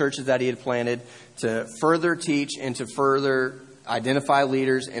to the churches that he had planted, to further teach and to further identify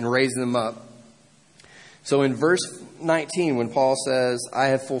leaders and raise them up. So in verse 19, when Paul says, "I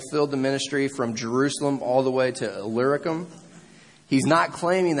have fulfilled the ministry from Jerusalem all the way to Illyricum," he's not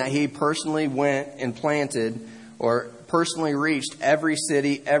claiming that he personally went and planted or personally reached every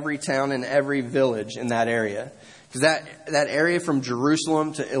city, every town, and every village in that area. Because that area from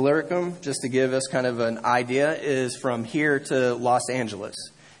Jerusalem to Illyricum, just to give us kind of an idea, is from here to Los Angeles.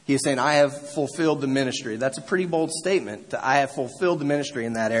 He's saying, "I have fulfilled the ministry." That's a pretty bold statement, that I have fulfilled the ministry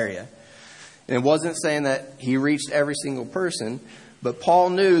in that area. And it wasn't saying that he reached every single person, but Paul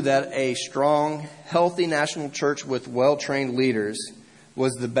knew that a strong, healthy national church with well-trained leaders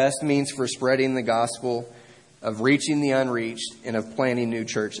was the best means for spreading the gospel, of reaching the unreached, and of planting new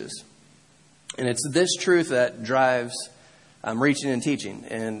churches. And it's this truth that drives reaching and teaching.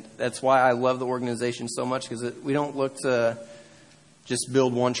 And that's why I love the organization so much, because we don't look to just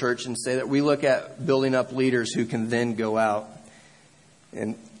build one church and say that. We look at building up leaders who can then go out.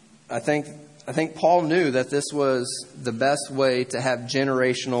 And I think Paul knew that this was the best way to have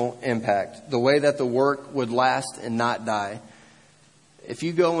generational impact, the way that the work would last and not die. If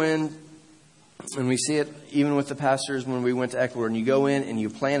you go in, and we see it even with the pastors when we went to Ecuador, and you go in and you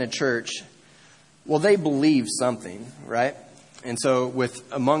plant a church, well, they believe something, right? And so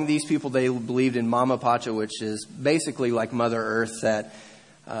among these people, they believed in Mama Pacha, which is basically like Mother Earth, that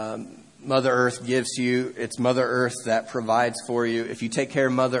Mother Earth gives you. It's Mother Earth that provides for you. If you take care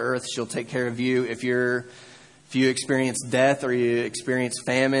of Mother Earth, she'll take care of you. If you experience death or you experience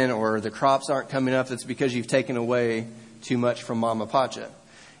famine or the crops aren't coming up, it's because you've taken away too much from Mama Pacha.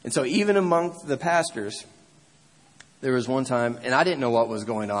 And so even among the pastors, there was one time, and I didn't know what was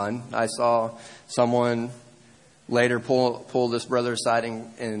going on. I saw someone later pull this brother aside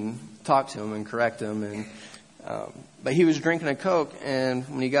and talk to him and correct him. But he was drinking a Coke, and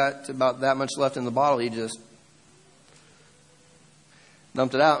when he got about that much left in the bottle, he just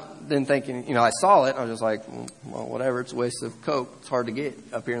dumped it out. Then thinking, I saw it. I was just like, well, whatever. It's a waste of Coke. It's hard to get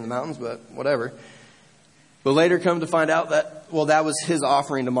up here in the mountains, but whatever. But later come to find out that was his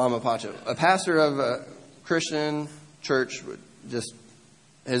offering to Mama Pacha. A pastor of a Christian church, just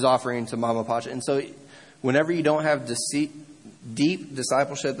his offering to Mama Pacha. And so whenever you don't have deep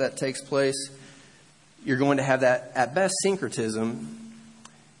discipleship that takes place, you're going to have that, at best, syncretism.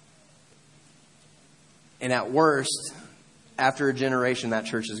 And at worst, after a generation, that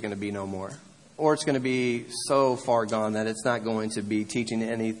church is going to be no more. Or it's going to be so far gone that it's not going to be teaching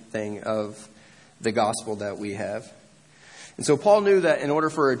anything of the gospel that we have. And so Paul knew that in order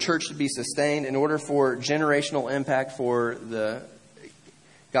for a church to be sustained, in order for generational impact for the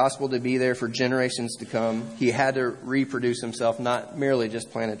gospel to be there for generations to come, he had to reproduce himself, not merely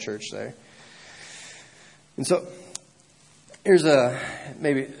just plant a church there. And so Here's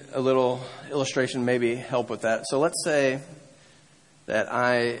maybe a little illustration, maybe help with that. So let's say that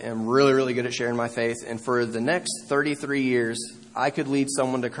I am really, really good at sharing my faith, and for the next 33 years, I could lead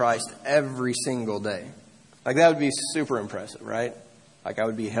someone to Christ every single day. Like, that would be super impressive, right? Like, I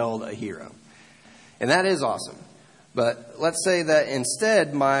would be held a hero. And that is awesome. But let's say that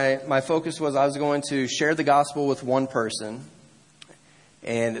instead my focus was I was going to share the gospel with one person,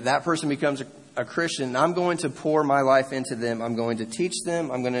 and that person becomes a Christian. I'm going to pour my life into them. I'm going to teach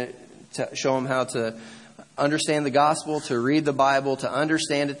them. I'm going to show them how to understand the gospel, to read the Bible, to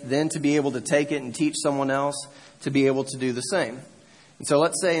understand it, then to be able to take it and teach someone else to be able to do the same. And so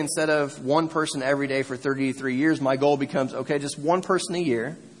let's say instead of one person every day for 33 years, my goal becomes, okay, just one person a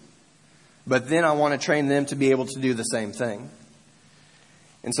year. But then I want to train them to be able to do the same thing.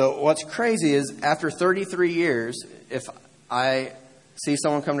 And so what's crazy is after 33 years, if I see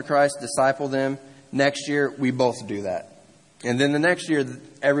someone come to Christ, disciple them, next year we both do that. And then the next year,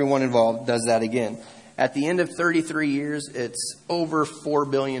 everyone involved does that again. At the end of 33 years, it's over 4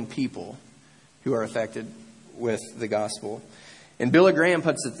 billion people who are affected with the gospel. And Billy Graham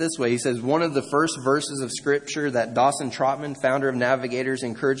puts it this way. He says, one of the first verses of Scripture that Dawson Trotman, founder of Navigators,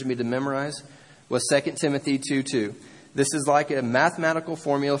 encouraged me to memorize was 2 Timothy 2:2. This is like a mathematical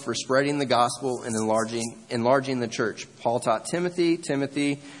formula for spreading the gospel and enlarging the church. Paul taught Timothy.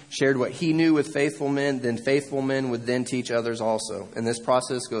 Timothy shared what he knew with faithful men. Then faithful men would then teach others also. And this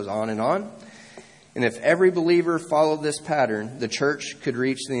process goes on and on. And if every believer followed this pattern, the church could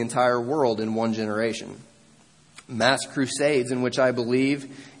reach the entire world in one generation. Mass crusades in which I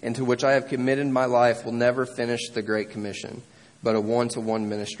believe and to which I have committed my life will never finish the Great Commission, but a one-to-one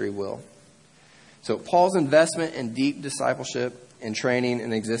ministry will. So Paul's investment in deep discipleship and training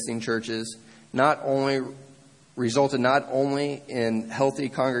in existing churches resulted not only in healthy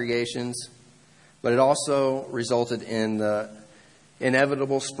congregations, but it also resulted in the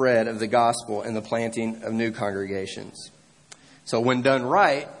inevitable spread of the gospel and the planting of new congregations. So when done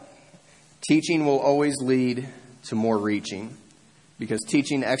right, teaching will always lead to more reaching, because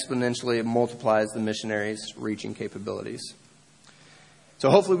teaching exponentially multiplies the missionaries' reaching capabilities.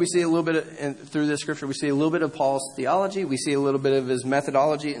 So hopefully we see a little bit through this scripture, we see a little bit of Paul's theology, we see a little bit of his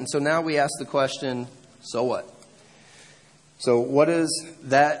methodology, and so now we ask the question, so what? So what is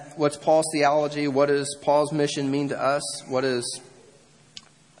that? What's Paul's theology? What does Paul's mission mean to us?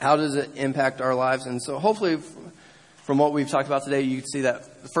 How does it impact our lives? And so hopefully from what we've talked about today, you can see that,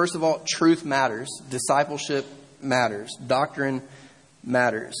 first of all, truth matters. Discipleship matters. Doctrine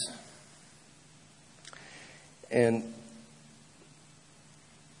matters. And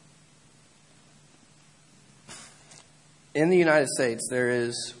in the United States, there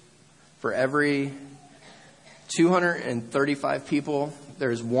is, for every 235 people,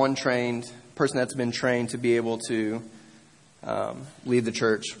 there's one person that's been trained to be able to lead the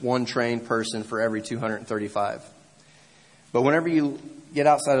church. One trained person for every 235. But whenever you get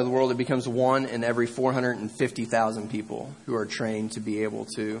outside of the world, it becomes one in every 450,000 people who are trained to be able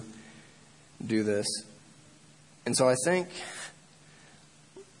to do this. And so I think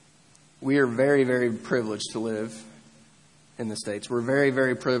we are very, very privileged to live in the States. We're very,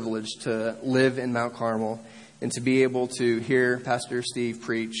 very privileged to live in Mount Carmel and to be able to hear Pastor Steve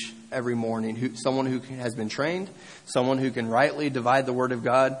preach every morning. Someone who has been trained, someone who can rightly divide the Word of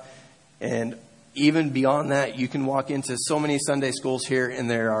God. And even beyond that, you can walk into so many Sunday schools here, and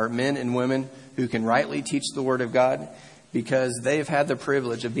there are men and women who can rightly teach the Word of God because they've had the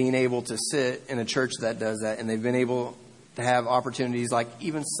privilege of being able to sit in a church that does that. And they've been able to have opportunities like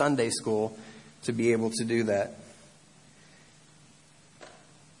even Sunday school to be able to do that.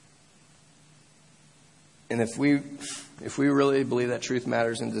 And if we really believe that truth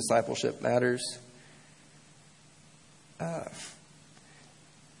matters and discipleship matters,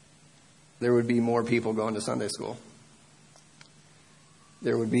 there would be more people going to Sunday school.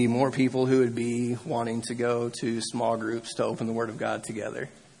 There would be more people who would be wanting to go to small groups to open the Word of God together.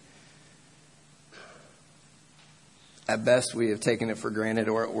 At best, we have taken it for granted,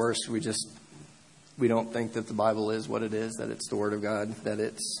 or at worst, we don't think that the Bible is what it is, that it's the Word of God, that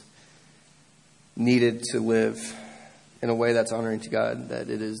it's needed to live in a way that's honoring to God, that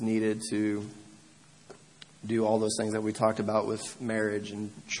it is needed to do all those things that we talked about with marriage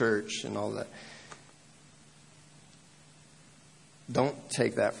and church and all that. Don't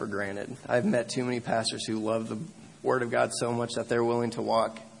take that for granted. I've met too many pastors who love the Word of God so much that they're willing to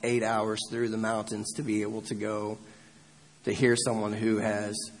walk 8 hours through the mountains to be able to go to hear someone who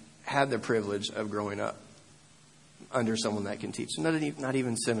has had the privilege of growing up under someone that can teach. Not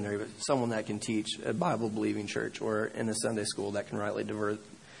even seminary, but someone that can teach a Bible-believing church or in a Sunday school that can rightly divert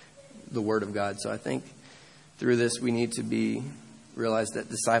the Word of God. So I think through this, we need to realize that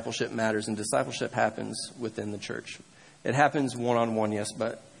discipleship matters, and discipleship happens within the church. It happens one-on-one, yes,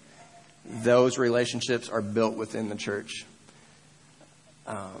 but those relationships are built within the church.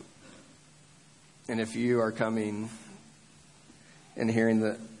 And if you are coming and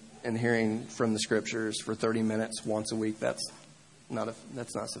hearing from the scriptures for 30 minutes once a week, that's not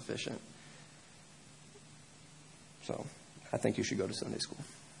sufficient. So I think you should go to Sunday school.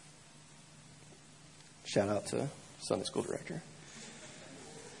 Shout out to Sunday school director.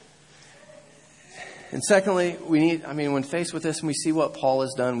 And secondly, when faced with this and we see what Paul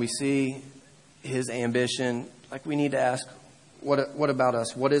has done, we see his ambition, like we need to ask, what about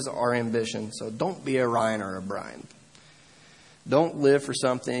us? What is our ambition? So don't be a Ryan or a Brian. Don't live for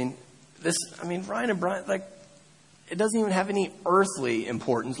something. Ryan and Brian, like, it doesn't even have any earthly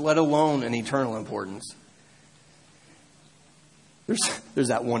importance, let alone an eternal importance. There's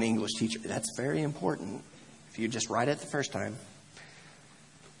that one English teacher. That's very important if you just write it the first time.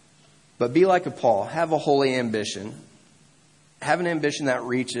 But be like a Paul. Have a holy ambition. Have an ambition that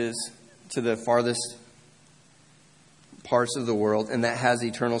reaches to the farthest parts of the world and that has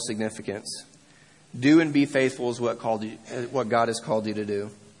eternal significance. Do and be faithful is what God has called you to do.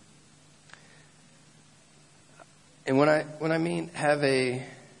 And when I mean have an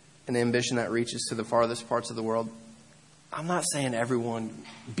ambition that reaches to the farthest parts of the world, I'm not saying everyone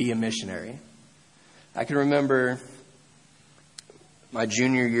be a missionary. I can remember my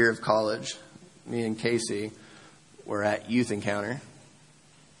junior year of college, me and Casey were at Youth Encounter.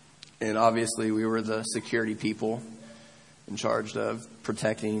 And obviously we were the security people in charge of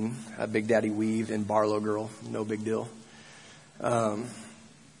protecting Big Daddy Weave and Barlow Girl. No big deal.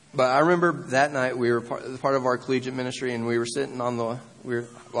 But I remember that night we were part of our collegiate ministry, and we were sitting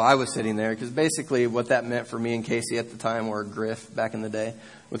I was sitting there, because basically what that meant for me and Casey at the time, or Griff back in the day,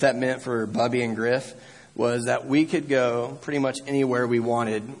 what that meant for Bubby and Griff was that we could go pretty much anywhere we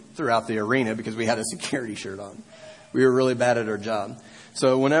wanted throughout the arena because we had a security shirt on. We were really bad at our job.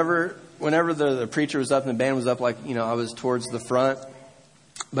 So whenever the preacher was up and the band was up, I was towards the front.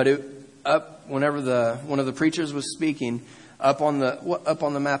 But whenever one of the preachers was speaking, up on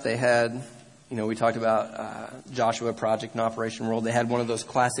the map they had, we talked about Joshua Project and Operation World. They had one of those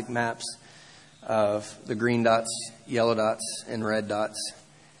classic maps of the green dots, yellow dots, and red dots.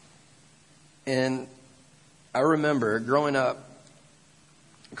 And I remember growing up,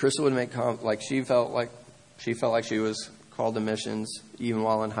 Crystal would make she felt like she was called to missions even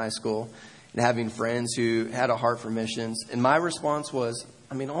while in high school, and having friends who had a heart for missions. And my response was,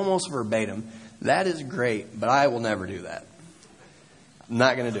 almost verbatim, that is great, but I will never do that. I'm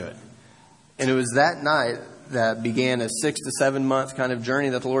not going to do it. And it was that night that began a 6 to 7 month kind of journey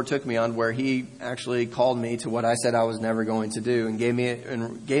that the Lord took me on, where He actually called me to what I said I was never going to do, and gave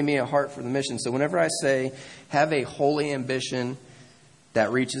me a heart for the mission. So whenever I say have a holy ambition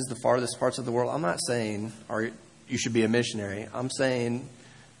that reaches the farthest parts of the world, I'm not saying you should be a missionary. I'm saying,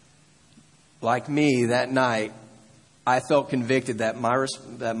 like me that night, I felt convicted that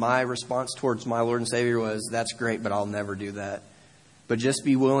my response towards my Lord and Savior was, that's great, but I'll never do that. But just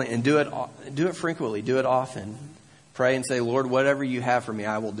be willing and do it frequently, do it often. Pray and say, Lord, whatever you have for me,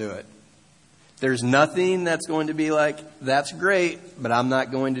 I will do it. There's nothing that's going to be like, that's great, but I'm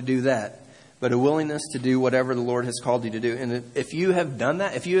not going to do that. But a willingness to do whatever the Lord has called you to do. And if you have done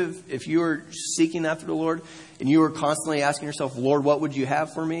that, if you are seeking after the Lord and you are constantly asking yourself, Lord, what would you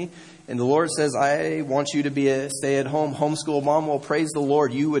have for me? And the Lord says, I want you to be a stay-at-home homeschool mom. Well, praise the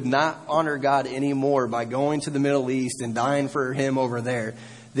Lord. You would not honor God anymore by going to the Middle East and dying for Him over there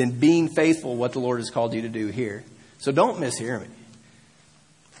than being faithful what the Lord has called you to do here. So don't mishear me.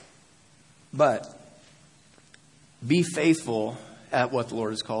 But be faithful at what the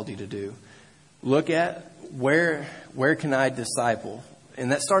Lord has called you to do. Look at where can I disciple?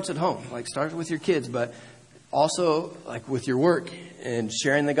 And that starts at home. Start with your kids, but also with your work and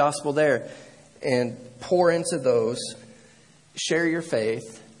sharing the gospel there. And pour into those. Share your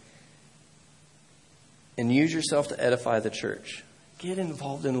faith. And use yourself to edify the church. Get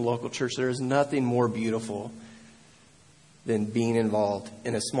involved in the local church. There is nothing more beautiful than being involved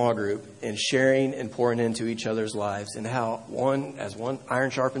in a small group and sharing and pouring into each other's lives, and how one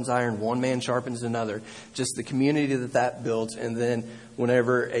iron sharpens iron, one man sharpens another. Just the community that builds, and then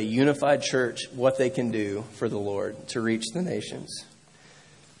whenever a unified church, what they can do for the Lord to reach the nations.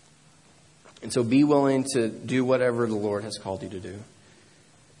 And so be willing to do whatever the Lord has called you to do.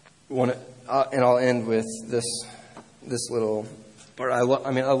 And I'll end with this little part. I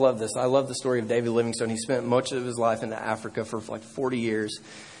love this. I love the story of David Livingstone. He spent much of his life in Africa for 40 years.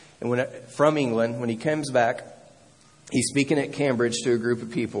 And from England, when he comes back, he's speaking at Cambridge to a group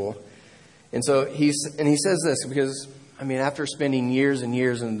of people. And so he says this because, I mean, after spending years and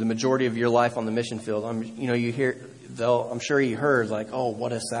years and the majority of your life on the mission field, I'm sure he heard like, oh,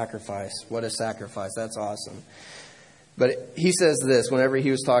 what a sacrifice. What a sacrifice. That's awesome. But he says this whenever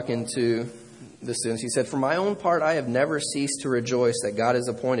he was talking to the students. He said, "For my own part, I have never ceased to rejoice that God has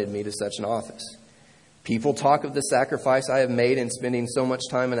appointed me to such an office. People talk of the sacrifice I have made in spending so much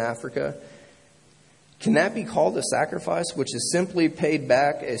time in Africa. Can that be called a sacrifice, which is simply paid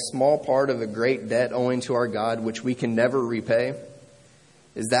back a small part of a great debt owing to our God, which we can never repay?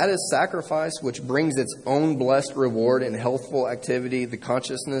 Is that a sacrifice which brings its own blessed reward in healthful activity, the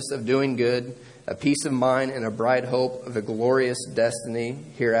consciousness of doing good, a peace of mind, and a bright hope of a glorious destiny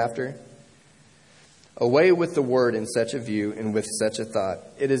hereafter? Away with the word in such a view and with such a thought.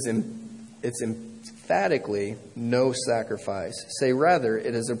 It's emphatically no sacrifice. Say rather,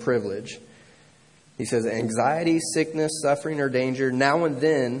 it is a privilege." He says, "Anxiety, sickness, suffering, or danger, now and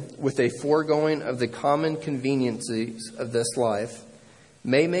then, with a foregoing of the common conveniences of this life,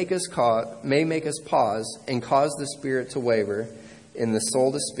 may make us pause and cause the spirit to waver, in the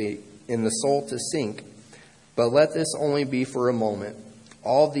soul to sink. But let this only be for a moment.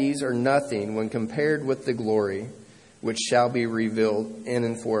 All these are nothing when compared with the glory which shall be revealed in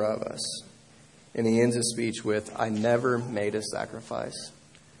and for of us." And he ends his speech with, "I never made a sacrifice."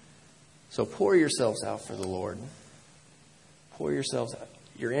 So pour yourselves out for the Lord. Pour yourselves out.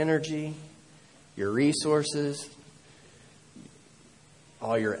 Your energy, your resources,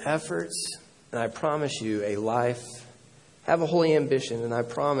 all your efforts. And I promise you a life. Have a holy ambition. And I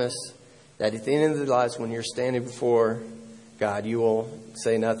promise that at the end of the lives, when you're standing before God, you will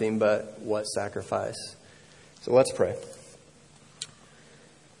say nothing but, "What sacrifice?" So let's pray.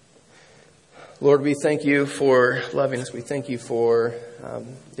 Lord, we thank you for loving us. We thank you for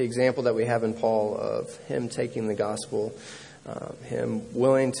the example that we have in Paul of him taking the gospel, him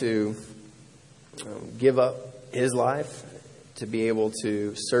willing to give up his life to be able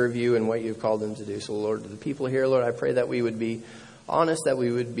to serve you in what you've called him to do. So, Lord, the people here, Lord, I pray that we would be honest, that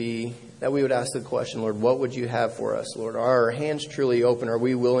we would ask the question, Lord, what would you have for us, Lord? Are our hands truly open? Are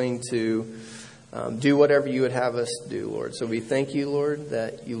we willing to do whatever you would have us do, Lord? So we thank you, Lord,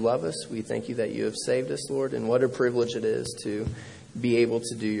 that you love us. We thank you that you have saved us, Lord, and what a privilege it is to be able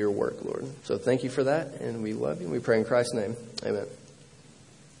to do your work, Lord. So thank you for that, and we love you. We pray in Christ's name. Amen.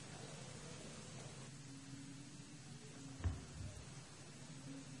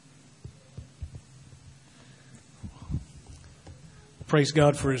 Praise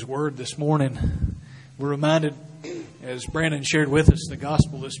God for His Word this morning. We're reminded, as Brandon shared with us the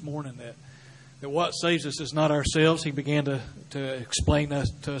gospel this morning, that what saves us is not ourselves. He began to explain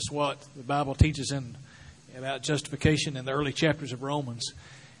to us what the Bible teaches about justification in the early chapters of Romans.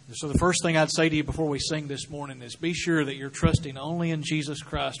 So the first thing I'd say to you before we sing this morning is be sure that you're trusting only in Jesus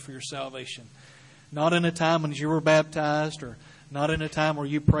Christ for your salvation. Not in a time when you were baptized, or not in a time where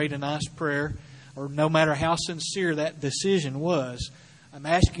you prayed a nice prayer, or no matter how sincere that decision was. I'm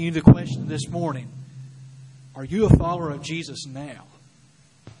asking you the question this morning: are you a follower of Jesus now?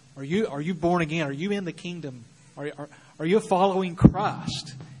 Are you born again? Are you in the kingdom? Are you following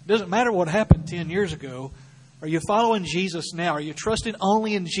Christ? It doesn't matter what happened 10 years ago. Are you following Jesus now? Are you trusting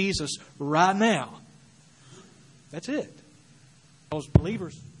only in Jesus right now? That's it. Those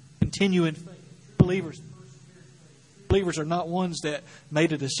believers continue in faith. Believers are not ones that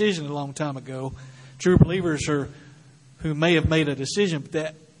made a decision a long time ago. True believers are who may have made a decision, but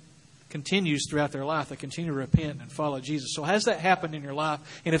that continues throughout their life. They continue to repent and follow Jesus. So has that happened in your life?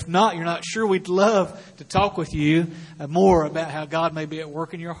 And if not, you're not sure, we'd love to talk with you more about how God may be at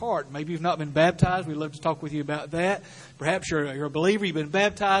work in your heart. Maybe you've not been baptized. We'd love to talk with you about that. Perhaps you're a believer. You've been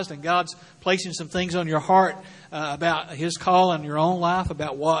baptized and God's placing some things on your heart about His call in your own life,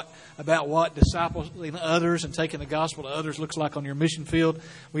 about what discipling others and taking the gospel to others looks like on your mission field.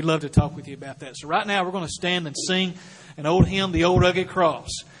 We'd love to talk with you about that. So right now we're going to stand and sing an old hymn, "The Old Rugged Cross."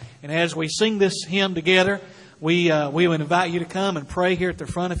 And as we sing this hymn together, we would invite you to come and pray here at the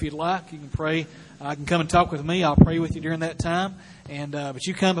front if you'd like. You can pray. You can come and talk with me. I'll pray with you during that time. But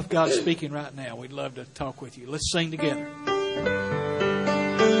you come if God's speaking right now. We'd love to talk with you. Let's sing together.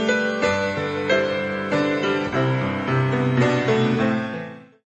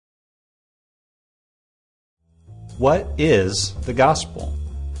 What is the gospel?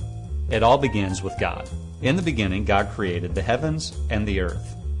 It all begins with God. In the beginning, God created the heavens and the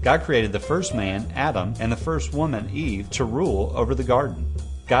earth. God created the first man, Adam, and the first woman, Eve, to rule over the garden.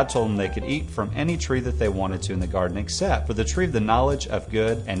 God told them they could eat from any tree that they wanted to in the garden except for the tree of the knowledge of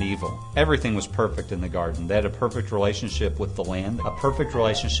good and evil. Everything was perfect in the garden. They had a perfect relationship with the land, a perfect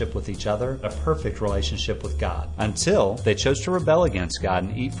relationship with each other, a perfect relationship with God, until they chose to rebel against God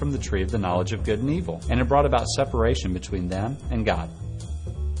and eat from the tree of the knowledge of good and evil. And it brought about separation between them and God.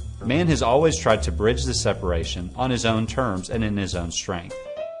 Man has always tried to bridge the separation on his own terms and in his own strength.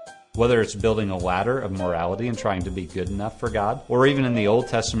 Whether it's building a ladder of morality and trying to be good enough for God, or even in the Old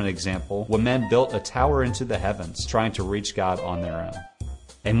Testament example, when men built a tower into the heavens trying to reach God on their own.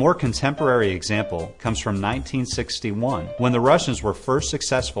 A more contemporary example comes from 1961, when the Russians were first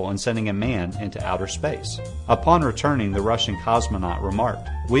successful in sending a man into outer space. Upon returning, the Russian cosmonaut remarked,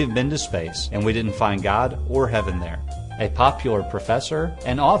 "We have been to space, and we didn't find God or heaven there." A popular professor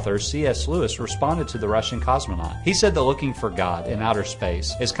and author, C.S. Lewis, responded to the Russian cosmonaut. He said that looking for God in outer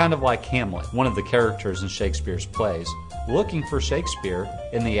space is kind of like Hamlet, one of the characters in Shakespeare's plays, looking for Shakespeare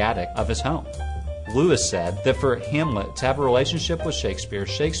in the attic of his home. Lewis said that for Hamlet to have a relationship with Shakespeare,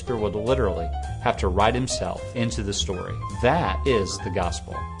 Shakespeare would literally have to write himself into the story. That is the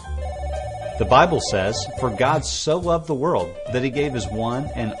gospel. The Bible says, "For God so loved the world that he gave his one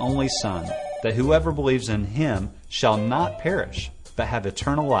and only Son, that whoever believes in him shall not perish, but have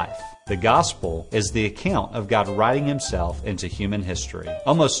eternal life." The gospel is the account of God writing himself into human history.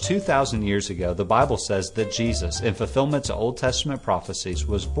 Almost 2,000 years ago, the Bible says that Jesus, in fulfillment to Old Testament prophecies,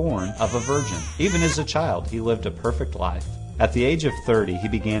 was born of a virgin. Even as a child, he lived a perfect life. At the age of 30, he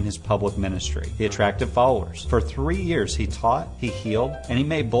began his public ministry. He attracted followers. For 3 years, he taught, he healed, and he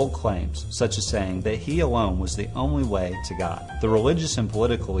made bold claims, such as saying that he alone was the only way to God. The religious and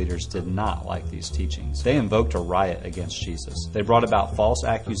political leaders did not like these teachings. They invoked a riot against Jesus. They brought about false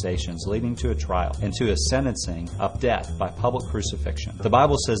accusations, leading to a trial and to a sentencing of death by public crucifixion. The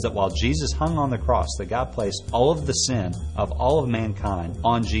Bible says that while Jesus hung on the cross, that God placed all of the sin of all of mankind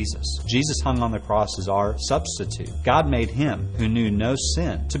on Jesus. Jesus hung on the cross as our substitute. God made him who knew no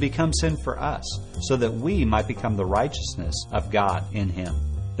sin to become sin for us, so that we might become the righteousness of God in him.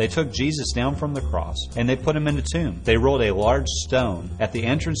 They took Jesus down from the cross and they put him in a tomb. They rolled a large stone at the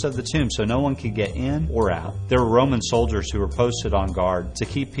entrance of the tomb so no one could get in or out. There were Roman soldiers who were posted on guard to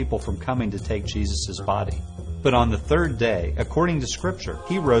keep people from coming to take Jesus' body. But on the third day, according to Scripture,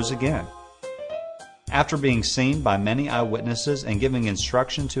 he rose again. After being seen by many eyewitnesses and giving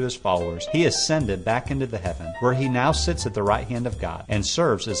instruction to his followers, he ascended back into the heaven, where he now sits at the right hand of God and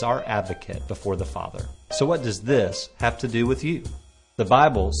serves as our advocate before the Father. So what does this have to do with you? The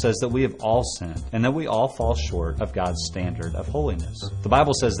Bible says that we have all sinned and that we all fall short of God's standard of holiness. The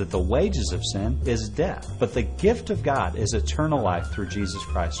Bible says that the wages of sin is death, but the gift of God is eternal life through Jesus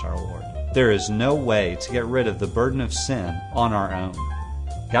Christ our Lord. There is no way to get rid of the burden of sin on our own.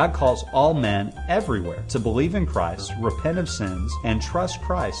 God calls all men everywhere to believe in Christ, repent of sins, and trust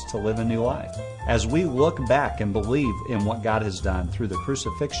Christ to live a new life. As we look back and believe in what God has done through the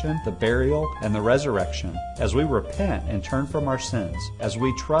crucifixion, the burial, and the resurrection, as we repent and turn from our sins, as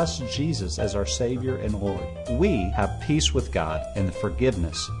we trust Jesus as our Savior and Lord, we have peace with God and the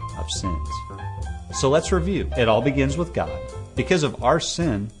forgiveness of sins. So let's review. It all begins with God. Because of our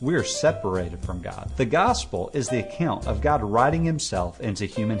sin, we are separated from God. The gospel is the account of God writing himself into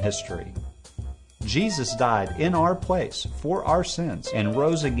human history. Jesus died in our place for our sins and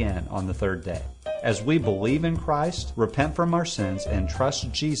rose again on the third day. As we believe in Christ, repent from our sins, and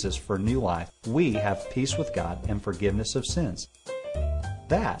trust Jesus for new life, we have peace with God and forgiveness of sins.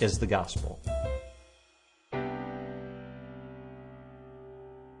 That is the gospel.